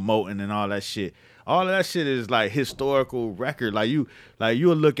was promoting and all that shit. All of that shit is like historical record.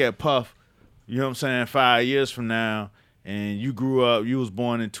 You'll look at Puff, you know what I'm saying, 5 years from now, and you grew up, you was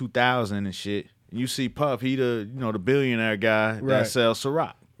born in 2000 and shit. And you see Puff, he the billionaire guy Right. that sells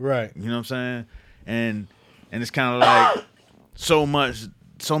Ciroc. Right. You know what I'm saying? And it's kind of like so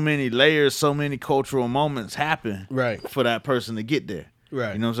many layers, so many cultural moments happen Right. for that person to get there.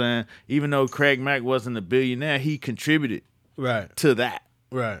 Right. You know what I'm saying? Even though Craig Mack wasn't a billionaire, he contributed Right. to that.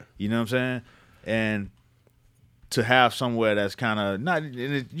 Right. You know what I'm saying? And to have somewhere that's kind of not,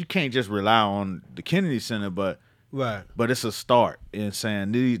 and you can't just rely on the Kennedy Center, but Right. it's a start in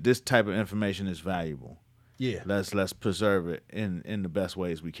saying this type of information is valuable. Yeah. Let's preserve it in the best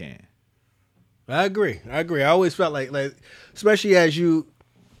ways we can. I agree. I always felt like especially as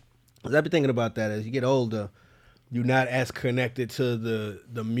I've been thinking about that as you get older, you're not as connected to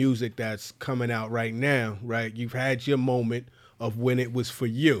the music that's coming out right now, right? You've had your moment of when it was for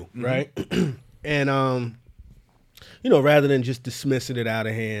you, right? And rather than just dismissing it out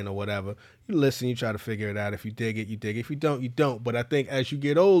of hand or whatever, you listen, you try to figure it out. If you dig it, you dig it. If you don't, you don't. But I think as you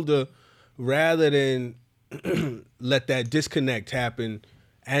get older, rather than let that disconnect happen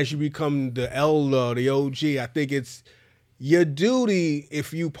as you become the elder, the OG, I think it's your duty,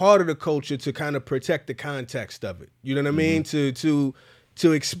 if you part of the culture, to kind of protect the context of it. You know what I mean? To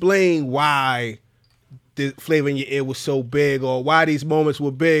explain why the Flavor in Your Ear was so big, or why these moments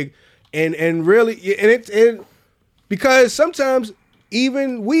were big, and really, and because sometimes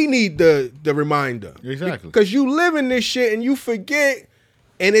even we need the reminder. Exactly. Because you live in this shit and you forget.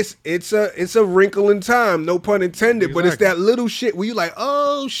 And it's a wrinkle in time, no pun intended, but it's that little shit where you like,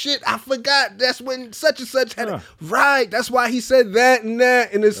 oh shit, I forgot. That's when such and such had it. Right. That's why he said that and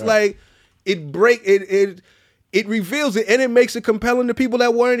that. And it's like it reveals it, and it makes it compelling to people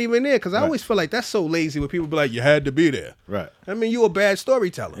that weren't even there. Because I always feel like that's so lazy when people be like, you had to be there. Right. I mean, you a bad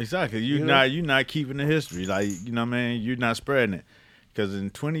storyteller. Exactly. You're not keeping the history. Like, you know what I mean? You're not spreading it. Because in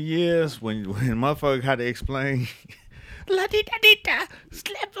 20 years, when motherfuckers had to explain La di da di da,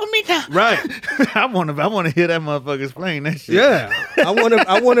 slap on me now. Right. I want to hear that motherfucker explain that shit. Yeah. I want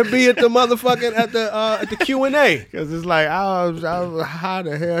to be at the motherfucking at the Q&A. Because it's like, how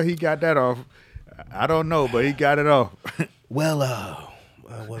the hell he got that off? I don't know, but he got it off. Well,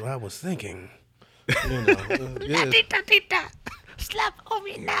 what I was thinking, you know, La di da di da, slap on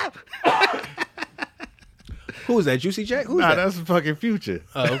me now. Who is that? Juicy J? Who's that? That's fucking Future.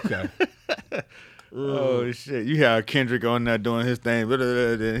 Oh, okay. Oh shit! You have Kendrick on there doing his thing,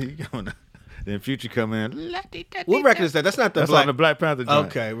 then Future come in. What record is that? That's not the That's on the Black Panther joint.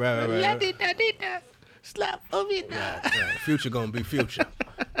 Okay, right. Slap over now. Future gonna be Future.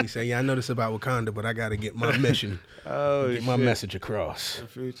 He said, "Yeah, I know this about Wakanda, but I gotta get my mission, get my message across."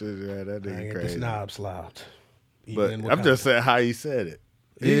 Future, yeah, that nigga get crazy. this knob slapped. But I'm just saying how he said it.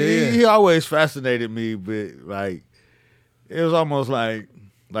 Yeah. He always fascinated me, but like it was almost like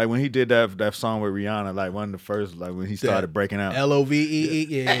when he did that song with Rihanna, like one of the first, like when he started breaking out. L-O-V-E-E,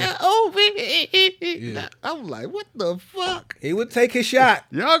 yeah. L-O-V-E-E. I'm like, what the fuck? He would take his shot.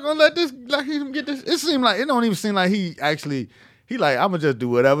 Y'all gonna let him get this? It don't even seem like he like, I'm gonna just do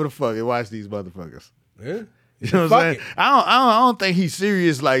whatever the fuck and watch these motherfuckers. Yeah. You know what I'm saying? I don't think he's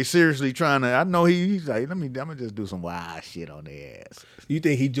seriously trying to. I know he's like, I'm gonna just do some wild shit on their ass. You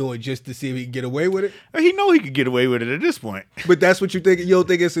think he doing it just to see if he can get away with it? He know he could get away with it at this point. But that's what you think. You don't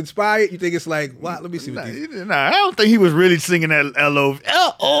think it's inspired? You think it's like, wow, let me see what these... Nah, I don't think he was really singing that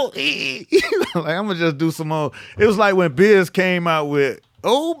L-O-V-E. Like, I'm gonna just do some more. It was like when Biz came out with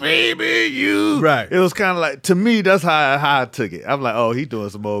 "Oh Baby You." Right. It was kind of like, to me, that's how I took it. I'm like, oh, he doing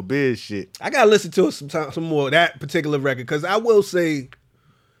some old Biz shit. I gotta listen to some more of that particular record, because I will say,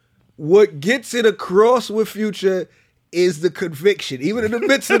 what gets it across with Future is the conviction. Even in the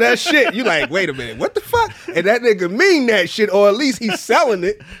midst of that shit, you like, wait a minute, what the fuck? And that nigga mean that shit, or at least he's selling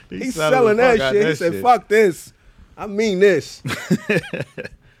it. He's selling that shit. He said, fuck this. I mean this.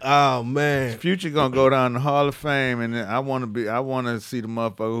 Oh man, Future gonna go down the Hall of Fame, and I want to see the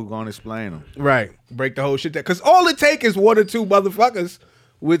motherfucker who gonna explain them. Right, break the whole shit down. Cause all it take is one or two motherfuckers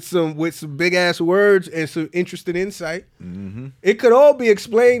with some big ass words and some interesting insight. Mm-hmm. It could all be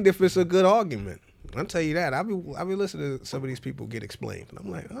explained if it's a good argument. I'll tell you that. I'll be listening to some of these people get explained, and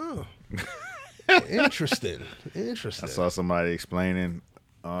I'm like, oh, interesting. I saw somebody explaining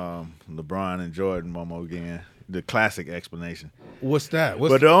LeBron and Jordan one more again. The classic explanation. What's that?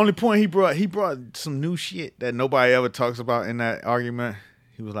 But the only point he brought some new shit that nobody ever talks about in that argument.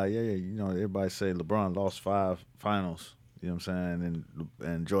 He was like, yeah, you know, everybody say LeBron lost 5 finals. You know what I'm saying?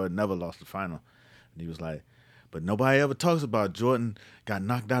 And Jordan never lost the final. And he was like, but nobody ever talks about Jordan got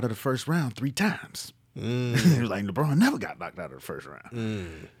knocked out of the first round 3 times. He was like, LeBron never got knocked out of the first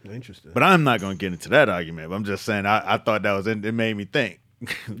round. Interesting. But I'm not going to get into that argument. But I'm just saying I thought that it made me think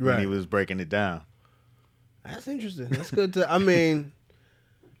when he was breaking it down. That's interesting. That's good to. I mean,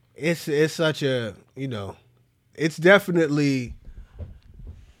 it's such a, you know, it's definitely.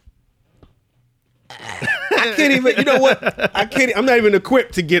 I can't even. You know what? I can't. I'm not even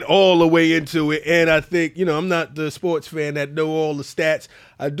equipped to get all the way into it. And I think, you know, I'm not the sports fan that know all the stats.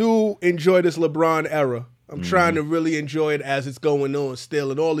 I do enjoy this LeBron era. I'm trying to really enjoy it as it's going on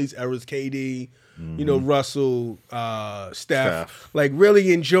still in all these eras. KD, you know, Russell, Steph, like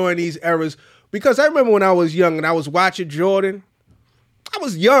really enjoying these eras. Because I remember when I was young and I was watching Jordan, I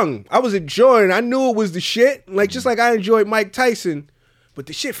was young. I was enjoying it. I knew it was the shit. Like, just like I enjoyed Mike Tyson. But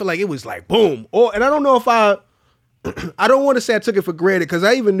the shit felt like it was like, boom. And I don't know if I don't want to say I took it for granted, because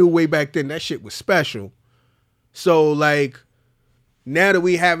I even knew way back then that shit was special. So, like, now that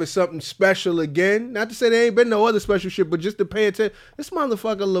we having something special again, not to say there ain't been no other special shit, but just to pay attention. This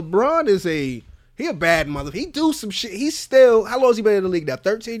motherfucker LeBron is he a bad motherfucker. He do some shit. He's still, how long has he been in the league now?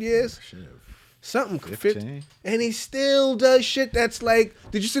 13 years? Shit. something 15. 15, and he still does shit that's like,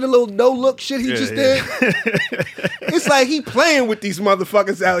 did you see the little no-look shit he just did? It's like he playing with these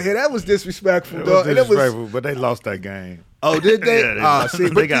motherfuckers out here. That was disrespectful, It dog. was disrespectful, but they lost that game. Oh, did they? Yeah, See,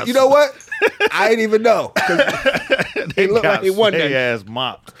 they but got you know what? I didn't even know. They looked like they won that. ass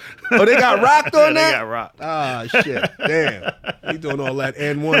mopped. Oh, they got rocked on They that? got rocked. Ah, shit. Damn. He doing all that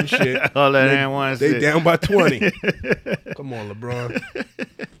and one shit. All that and one They shit. down by 20. Come on, LeBron.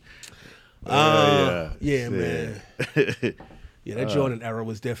 Yeah, Shit. man. Yeah, that Jordan era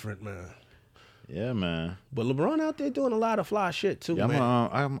was different, man. Yeah, man. But LeBron out there doing a lot of fly shit too, Yeah, man.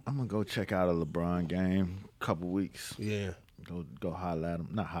 I'm gonna go check out a LeBron game. Couple weeks. Yeah. Go holler at him.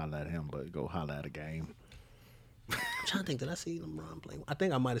 Not holler at him, but go holler at a game. I'm trying to think, did I see LeBron play? I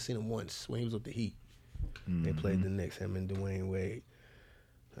think I might have seen him once when he was with the Heat. They played the Knicks, him and Dwayne Wade.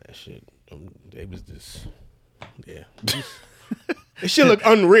 That shit, they was just, yeah. It shit look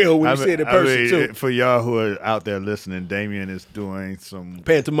unreal when you see it in person, too. For y'all who are out there listening, Damien is doing some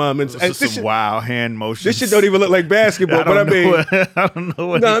Pantomime and some wild hand motions. This shit don't even look like basketball, but I mean, I don't know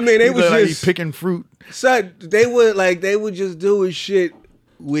what. No, I mean, they he was look like just he picking fruit. son, they would just doing shit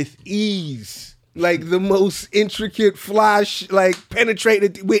with ease. Like the most intricate fly, like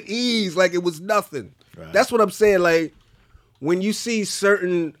penetrated with ease, like it was nothing. Right. That's what I'm saying. Like when you see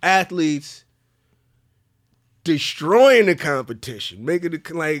certain athletes destroying the competition, making it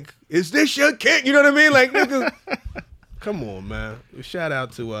like, is this your kick? You know what I mean? Like, nigga, come on, man. Shout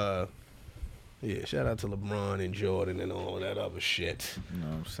out to LeBron and Jordan and all of that other shit. You know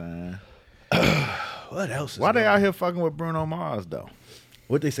what I'm saying? What else? Why they out here fucking with Bruno Mars though?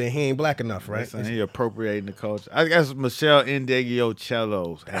 What they say? He ain't black enough, right? They saying he appropriating the culture. I guess Michelle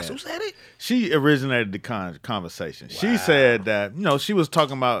Ndegeocello. That's who said it. She originated the conversation. Wow. She said that, she was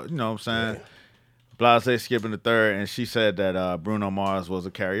talking about, what I'm saying, Blase skipping the third, and she said that Bruno Mars was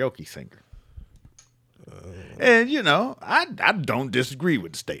a karaoke singer. And, I don't disagree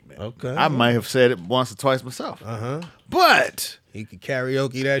with the statement. Okay. I might have said it once or twice myself. Uh-huh. But he could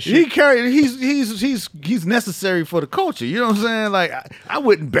karaoke that shit. He's necessary for the culture. You know what I'm saying? Like, I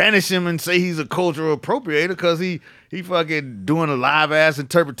wouldn't banish him and say he's a cultural appropriator because he fucking doing a live ass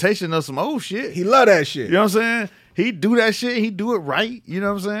interpretation of some old shit. He love that shit. You know what I'm saying? He do that shit. He do it right. You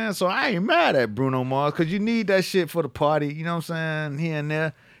know what I'm saying? So I ain't mad at Bruno Mars because you need that shit for the party. You know what I'm saying? Here and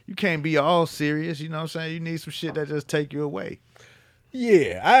there. You can't be all serious. You know what I'm saying? You need some shit that just take you away.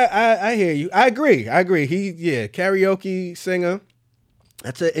 Yeah, I hear you. I agree. Karaoke singer.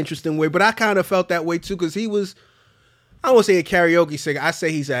 That's an interesting way. But I kind of felt that way too because he was, I don't want to say a karaoke singer. I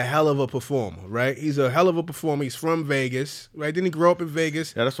say he's a hell of a performer, right? He's a hell of a performer. He's from Vegas, right? Didn't he grow up in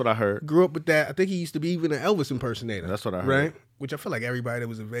Vegas? Yeah, that's what I heard. Grew up with that. I think he used to be even an Elvis impersonator. That's what I heard. Right? Which I feel like everybody that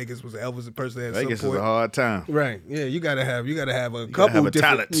was in Vegas was an Elvis impersonator. Vegas at some point. is a hard time. Right. Yeah, you gotta have a couple have a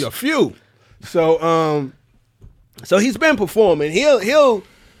different talent. a few. So he's been performing. He'll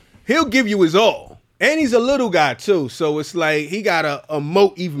give you his all. And he's a little guy too. So it's like he got a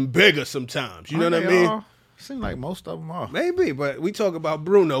moat even bigger sometimes. You know what I mean? All? Seem like most of them are. Maybe, but we talk about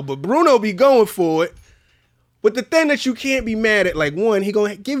Bruno. But Bruno be going for it. But the thing that you can't be mad at, like, one, he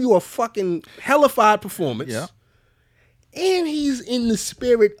gonna give you a fucking hellified performance. Yeah. And he's in the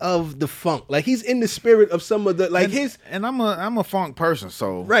spirit of the funk. Like, he's in the spirit of some of the, like, and, his... And I'm a funk person,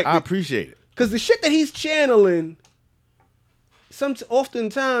 so right, I appreciate it. Because the shit that he's channeling,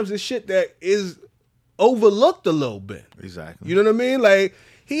 oftentimes is shit that is overlooked a little bit. Exactly. You know what I mean? Like,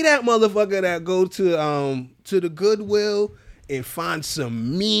 he that motherfucker that go to the Goodwill and find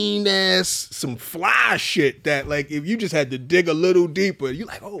some mean ass, some fly shit that, like, if you just had to dig a little deeper, you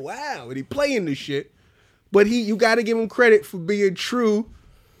like, oh wow, and he playing this shit. But you got to give him credit for being true,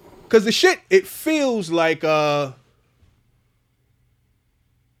 because the shit, it feels like it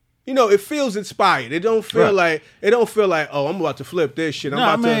feels inspired. It don't feel like oh, I'm about to flip this shit.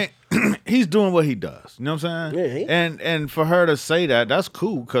 He's doing what he does. You know what I'm saying? Yeah. And for her to say that, that's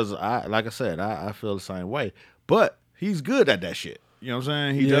cool because like I said, I feel the same way. But he's good at that shit. You know what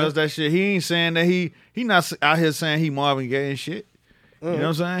I'm saying? He does that shit. He ain't saying that he not out here saying he Marvin Gaye and shit. You know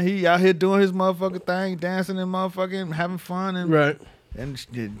what I'm saying? He out here doing his motherfucking thing, dancing and motherfucking having fun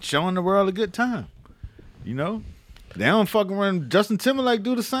and showing the world a good time. You know? They don't fucking run Justin Timberlake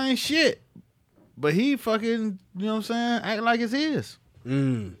do the same shit. But he fucking, you know what I'm saying, act like it's his.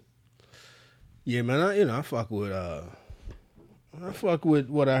 Yeah, man, I fuck with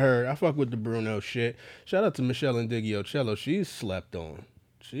what I heard. I fuck with the Bruno shit. Shout out to Michelle Ndegeocello. She's slept on.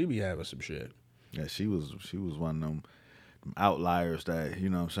 She be having some shit. Yeah, she was one of them outliers that, you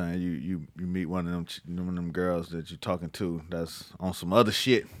know what I'm saying, you meet one of them girls that you're talking to that's on some other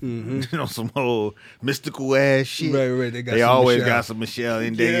shit, you know, some whole mystical ass shit. Right. They always got some Michelle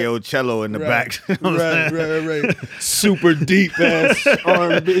Indegeocello in the back. You know what I'm saying? Right. Super deep ass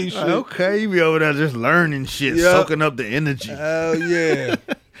R&B shit. Okay, you be over there just learning shit, soaking up the energy. Hell yeah.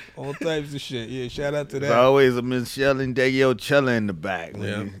 All types of shit. Yeah, shout out to that. There's always a Michelle Indegeocello in the back.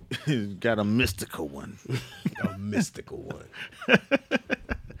 Yeah. You got a mystical one. A mystical one.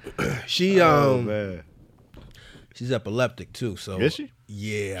 She Man. she's epileptic too, so Is she?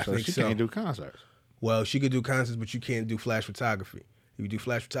 Yeah, I So think she so. can't do concerts. Well, she could do concerts, but you can't do flash photography. If you do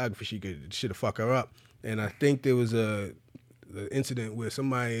flash photography, shit'll fuck her up. And I think there was the incident where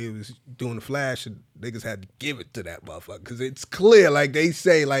somebody was doing the flash and niggas had to give it to that motherfucker because it's clear, like they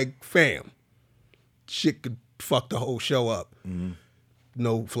say, like, fam, shit could fuck the whole show up.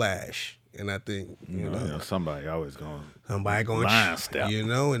 No flash. And I think, you know, somebody always going. somebody going, line step. you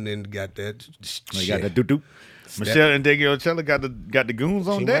know, and then got that You shit. got the doo-doo. Michelle Indegeocello got the goons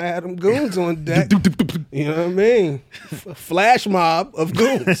on She might deck. have them goons on deck. You know what I mean? A flash mob of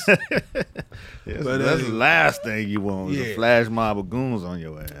goons. Yes, But, that's the last thing you want. Is yeah. a flash mob of goons on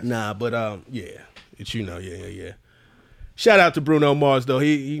your ass. Nah, but yeah, it's yeah. Shout out to Bruno Mars though.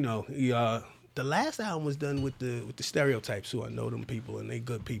 He the last album was done with the Stereotypes, who I know them people and they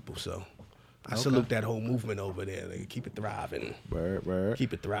good people. So I salute that whole movement over there. They keep it thriving. Word.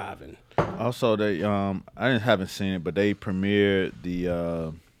 Keep it thriving. Also, they haven't seen it, but they premiered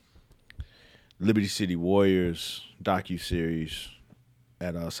the Liberty City Warriors docu-series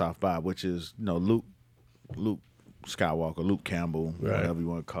at South by, which is, you know, Luke Skywalker, Luke Campbell, whatever you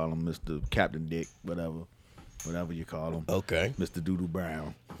want to call him, Mr. Captain Dick, whatever you call him. Okay. Mr. Doodoo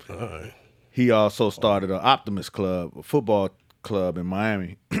Brown. All right. He also started an Optimist Club, a football club in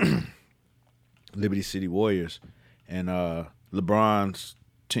Miami, Liberty City Warriors, and LeBron's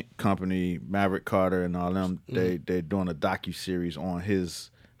company, Maverick Carter, and all them. They're doing a docu-series on his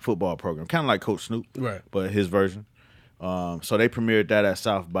football program, kind of like Coach Snoop, Right. but his version. So they premiered that at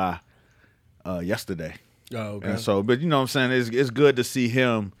South by yesterday. Oh, okay. And so, but you know what I'm saying, it's good to see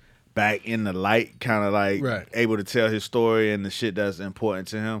him back in the light, kind of like able to tell his story and the shit that's important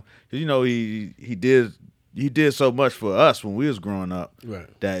to him. 'Cause, you know, he did so much for us when we was growing up. Right.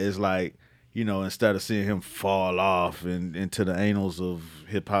 That is like, you know, instead of seeing him fall off into the annals of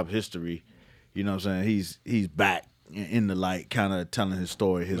hip hop history, you know what I'm saying, he's back in the light, kind of telling his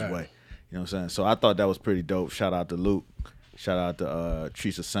story his way. You know what I'm saying? So I thought that was pretty dope. Shout out to Luke. Shout out to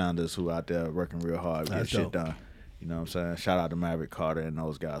Teresa Saunders, who out there working real hard to get shit done. You know what I'm saying? Shout out to Maverick Carter and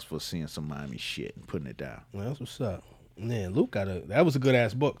those guys for seeing some Miami shit and putting it down. Well, that's what's up. Man, Luke that was a good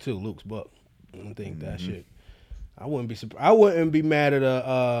ass book too. Luke's book. I think that shit. I wouldn't be surprised. I wouldn't be mad at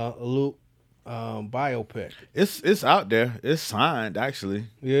a Luke biopic. It's out there. It's signed actually.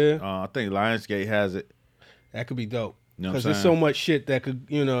 Yeah, I think Lionsgate has it. that could be dope. You know what Because I'm there's saying? so much shit that could,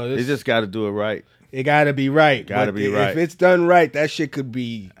 you know. They just got to do it right. It gotta be right. Gotta But be right. If it's done right, that shit could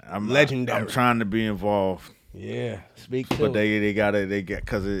be legendary. I'm trying to be involved, Yeah, speak to but it.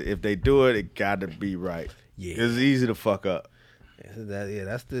 because if they do it, it got to be right. Yeah. It's easy to fuck up.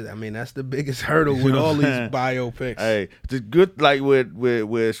 That's the biggest hurdle with all these biopics. Hey, the good, like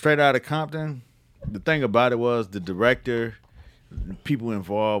with Straight Outta Compton, the thing about it was the director, people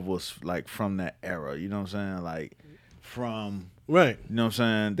involved was like from that era. You know what I'm saying? Like from, Right. you know what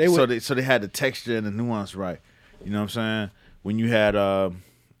I'm saying? They So they had the texture and the nuance right. You know what I'm saying? When you had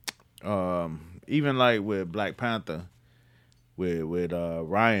even like with Black Panther, with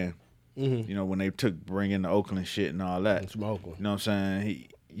Ryan, you know, when they bring in the Oakland shit and all that. From Oakland. You know what I'm saying?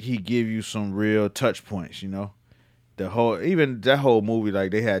 He give you some real touch points, you know? Even that whole movie,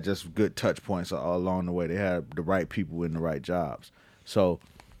 like they had just good touch points all along the way. They had the right people in the right jobs. So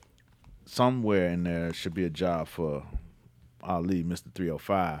somewhere in there should be a job for Ali, Mr.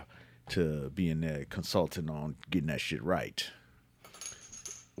 305, to be in there consulting on getting that shit right.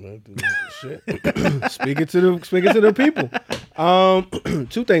 Shit. Speaking to the people.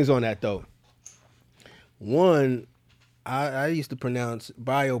 Two things on that though. One, I used to pronounce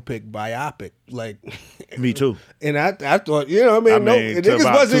biopic, like Me too. and I thought, you know, I mean till niggas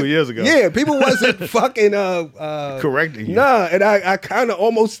about wasn't 2 years ago. Yeah, people wasn't fucking Correcting you. Nah, and I kind of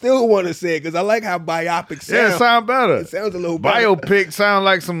almost still want to say it because I like how biopic sounds. Yeah, it sound better. It sounds a little better. Biopic sound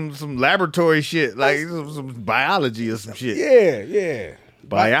like some laboratory shit, like some biology or some shit. Yeah.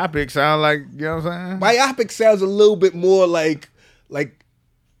 Biopic sound like, you know what I'm saying? Biopic sounds a little bit more like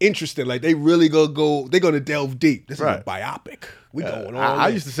interesting. Like they really they're gonna delve deep. This is a biopic. We going on. I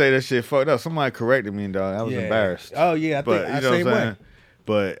used to say that shit fucked up. Somebody corrected me, dog. I was embarrassed. Oh yeah, I But think you know what I'm saying?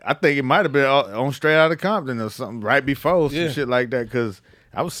 But I think it might have been on Straight Outta Compton or something right before some Yeah. shit like that. Because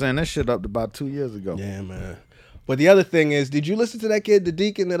I was saying that shit up to about 2 years ago. Yeah, man. But the other thing is, did you listen to that kid, the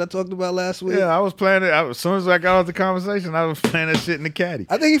Deacon, that I talked about last week? Yeah, I was playing it. As soon as I got off the conversation, I was playing that shit in the caddy.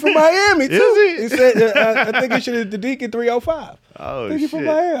 I think he's from Miami too. Is he? He said, I think he should have the Deacon 305. Oh, I think he's from shit.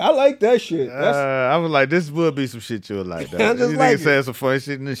 Miami. I like that shit. That's, I was like, this would be some shit you would like. That. I just you like niggas said some funny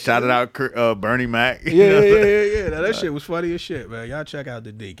shit and then shouted out Bernie Mac. you yeah, know? yeah. Now, that shit was funny as shit, man. Y'all check out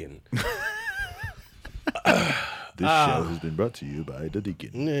the Deacon. This show has been brought to you by the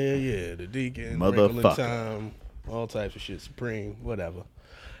Deacon. Yeah, the Deacon, Motherfucker. Wrinkle in Time, all types of shit, Supreme, whatever.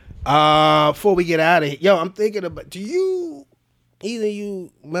 Before we get out of here, yo, I'm thinking about, either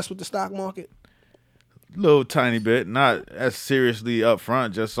you mess with the stock market? Little tiny bit, not as seriously up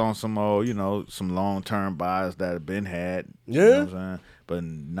front, just on some old, some long term buys that have been had. You know what I'm saying? But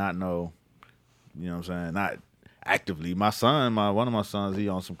not not actively. My son, one of my sons, he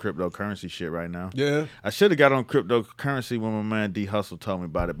on some cryptocurrency shit right now. Yeah. I should have got on cryptocurrency when my man D Hustle told me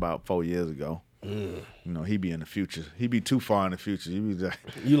about it about 4 years ago. He be in the future. He be too far in the future. He be like,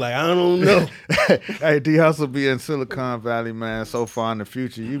 You like, I don't know. hey, D Hustle be in Silicon Valley, man, so far in the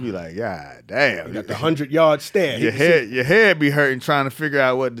future. You be like, God damn. Got the 100-yard stare. Your head be hurting trying to figure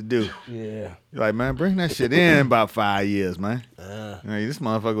out what to do. Yeah. You're like, man, bring that shit in about 5 years, man. This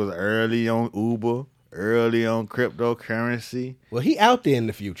motherfucker was early on Uber, early on cryptocurrency. Well, he out there in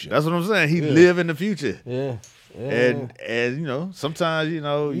the future. That's what I'm saying. He live in the future. Yeah. And sometimes,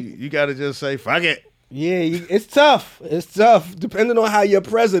 you got to just say, fuck it. Yeah, it's tough. It's tough. Depending on how your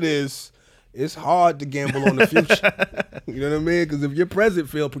present is, it's hard to gamble on the future. You know what I mean? Because if your present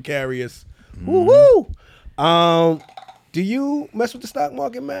feel precarious, woo-hoo. Do you mess with the stock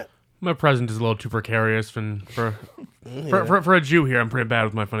market, Matt? My present is a little too precarious, and for a Jew here, I'm pretty bad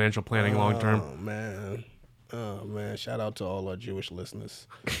with my financial planning long term. Oh man! Shout out to all our Jewish listeners.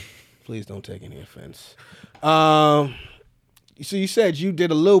 Please don't take any offense. So you said you did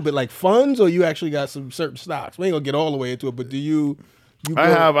a little bit like funds, or you actually got some certain stocks. We ain't gonna get all the way into it, but do you? I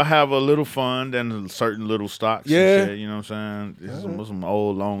have a little fund and certain little stocks. Yeah. And shit, you know what I'm saying? This is some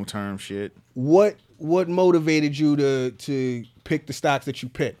old long term shit. What motivated you to pick the stocks that you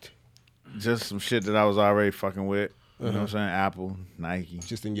picked? Just some shit that I was already fucking with. You know what I'm saying? Apple, Nike.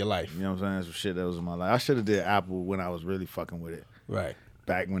 Just in your life, You know what I'm saying? Some shit that was in my life. I should have did Apple when I was really fucking with it. right?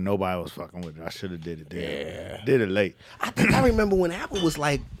 Back when nobody was fucking with it. I should have did it then. Yeah. Did it late. I remember when Apple was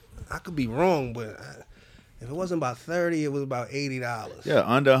like, I could be wrong, but if it wasn't about $30, it was about $80. Yeah,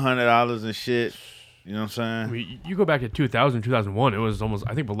 under $100 and shit. You know what I'm I saying? mean, you go back to 2000, 2001, it was almost,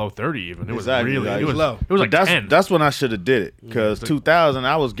 I think, below 30 even. It was Exactly, really, like- it was low. It was like But 10. that's when I should have did it. Because like- 2000,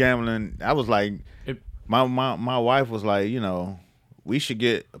 I was gambling. I was like, It- my wife was like, we should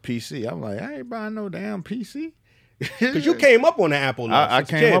get a PC. I'm like, I ain't buying no damn PC. Because you came up on the Apple. I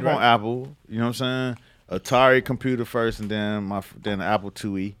came up on Apple. You know what I'm saying? Atari computer first, and then the Apple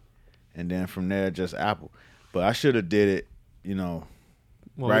IIe, and then from there just Apple. But I should have did it,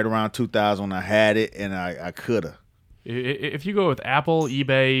 right around 2000 when I had it, and I could have. If you go with Apple,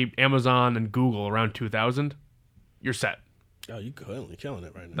 eBay, Amazon, and Google around 2000, you're set. Oh, you're killing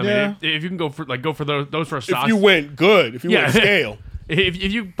it right I now. mean, if you can go for those for stocks. If you went good, if you Yeah. went scale.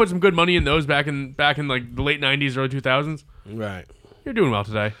 If you put some good money in those back in like the late 90s, early 2000s, Right. you're doing well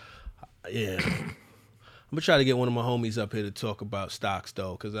today. Yeah. I'm gonna try to get one of my homies up here to talk about stocks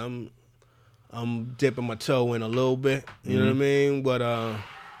though, because I'm dipping my toe in a little bit. You know what I mean? But I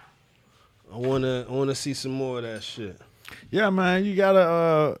wanna see some more of that shit. Yeah, man, you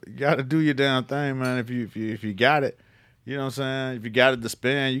gotta do your damn thing, man. If you got it, you know what I'm saying. If you got it to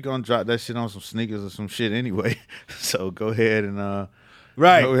spend, you gonna drop that shit on some sneakers or some shit anyway. So go ahead and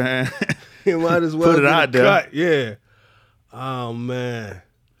Right. go ahead. You might as well Put it get a out there. cut. Yeah. Oh man.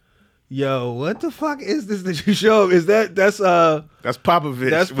 Yo, what the fuck is this that you show? Is that's That's Popovich.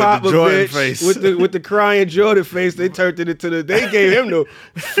 That's with the Jordan Popovich face. with the crying Jordan face. They turned it into they gave him the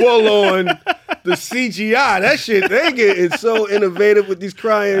full on the CGI. That shit is so innovative with these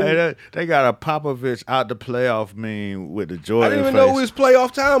crying. Hey, they got a Popovich out the playoff meme with the Jordan. I didn't even face. know it was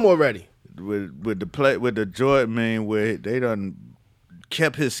playoff time already. with the Jordan meme where they done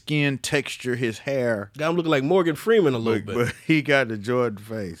kept his skin texture, his hair, Got him looking like Morgan Freeman a little bit. but he got the Jordan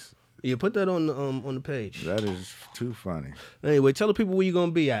face. Yeah, put that on the page. That is too funny. Anyway, tell the people where you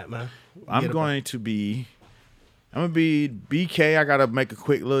gonna be at, man. I'm gonna be BK. I gotta make a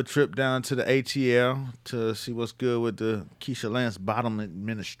quick little trip down to the ATL to see what's good with the Keisha Lance Bottom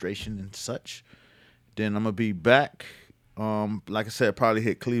administration and such. Then I'm gonna be back. Like I said, probably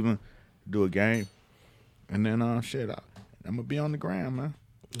hit Cleveland, do a game, and then I'm gonna be on the ground, man.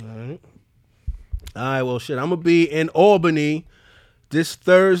 All right. Well, shit. I'm gonna be in Albany this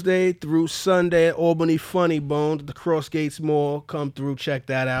Thursday through Sunday at Albany Funny Bone at the Crossgates Mall. Come through, check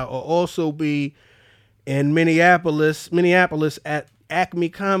that out. I'll also be in Minneapolis at Acme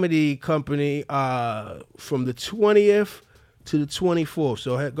Comedy Company from the 20th to the 24th.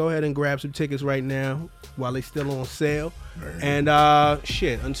 So go ahead and grab some tickets right now while they're still on sale. And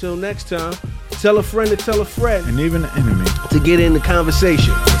until next time, tell a friend to tell a friend. And even the enemy. To get in the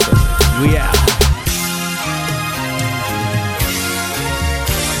conversation. We out.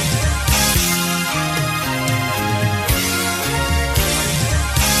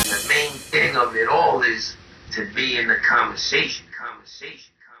 The main thing of it all is to be in the conversation.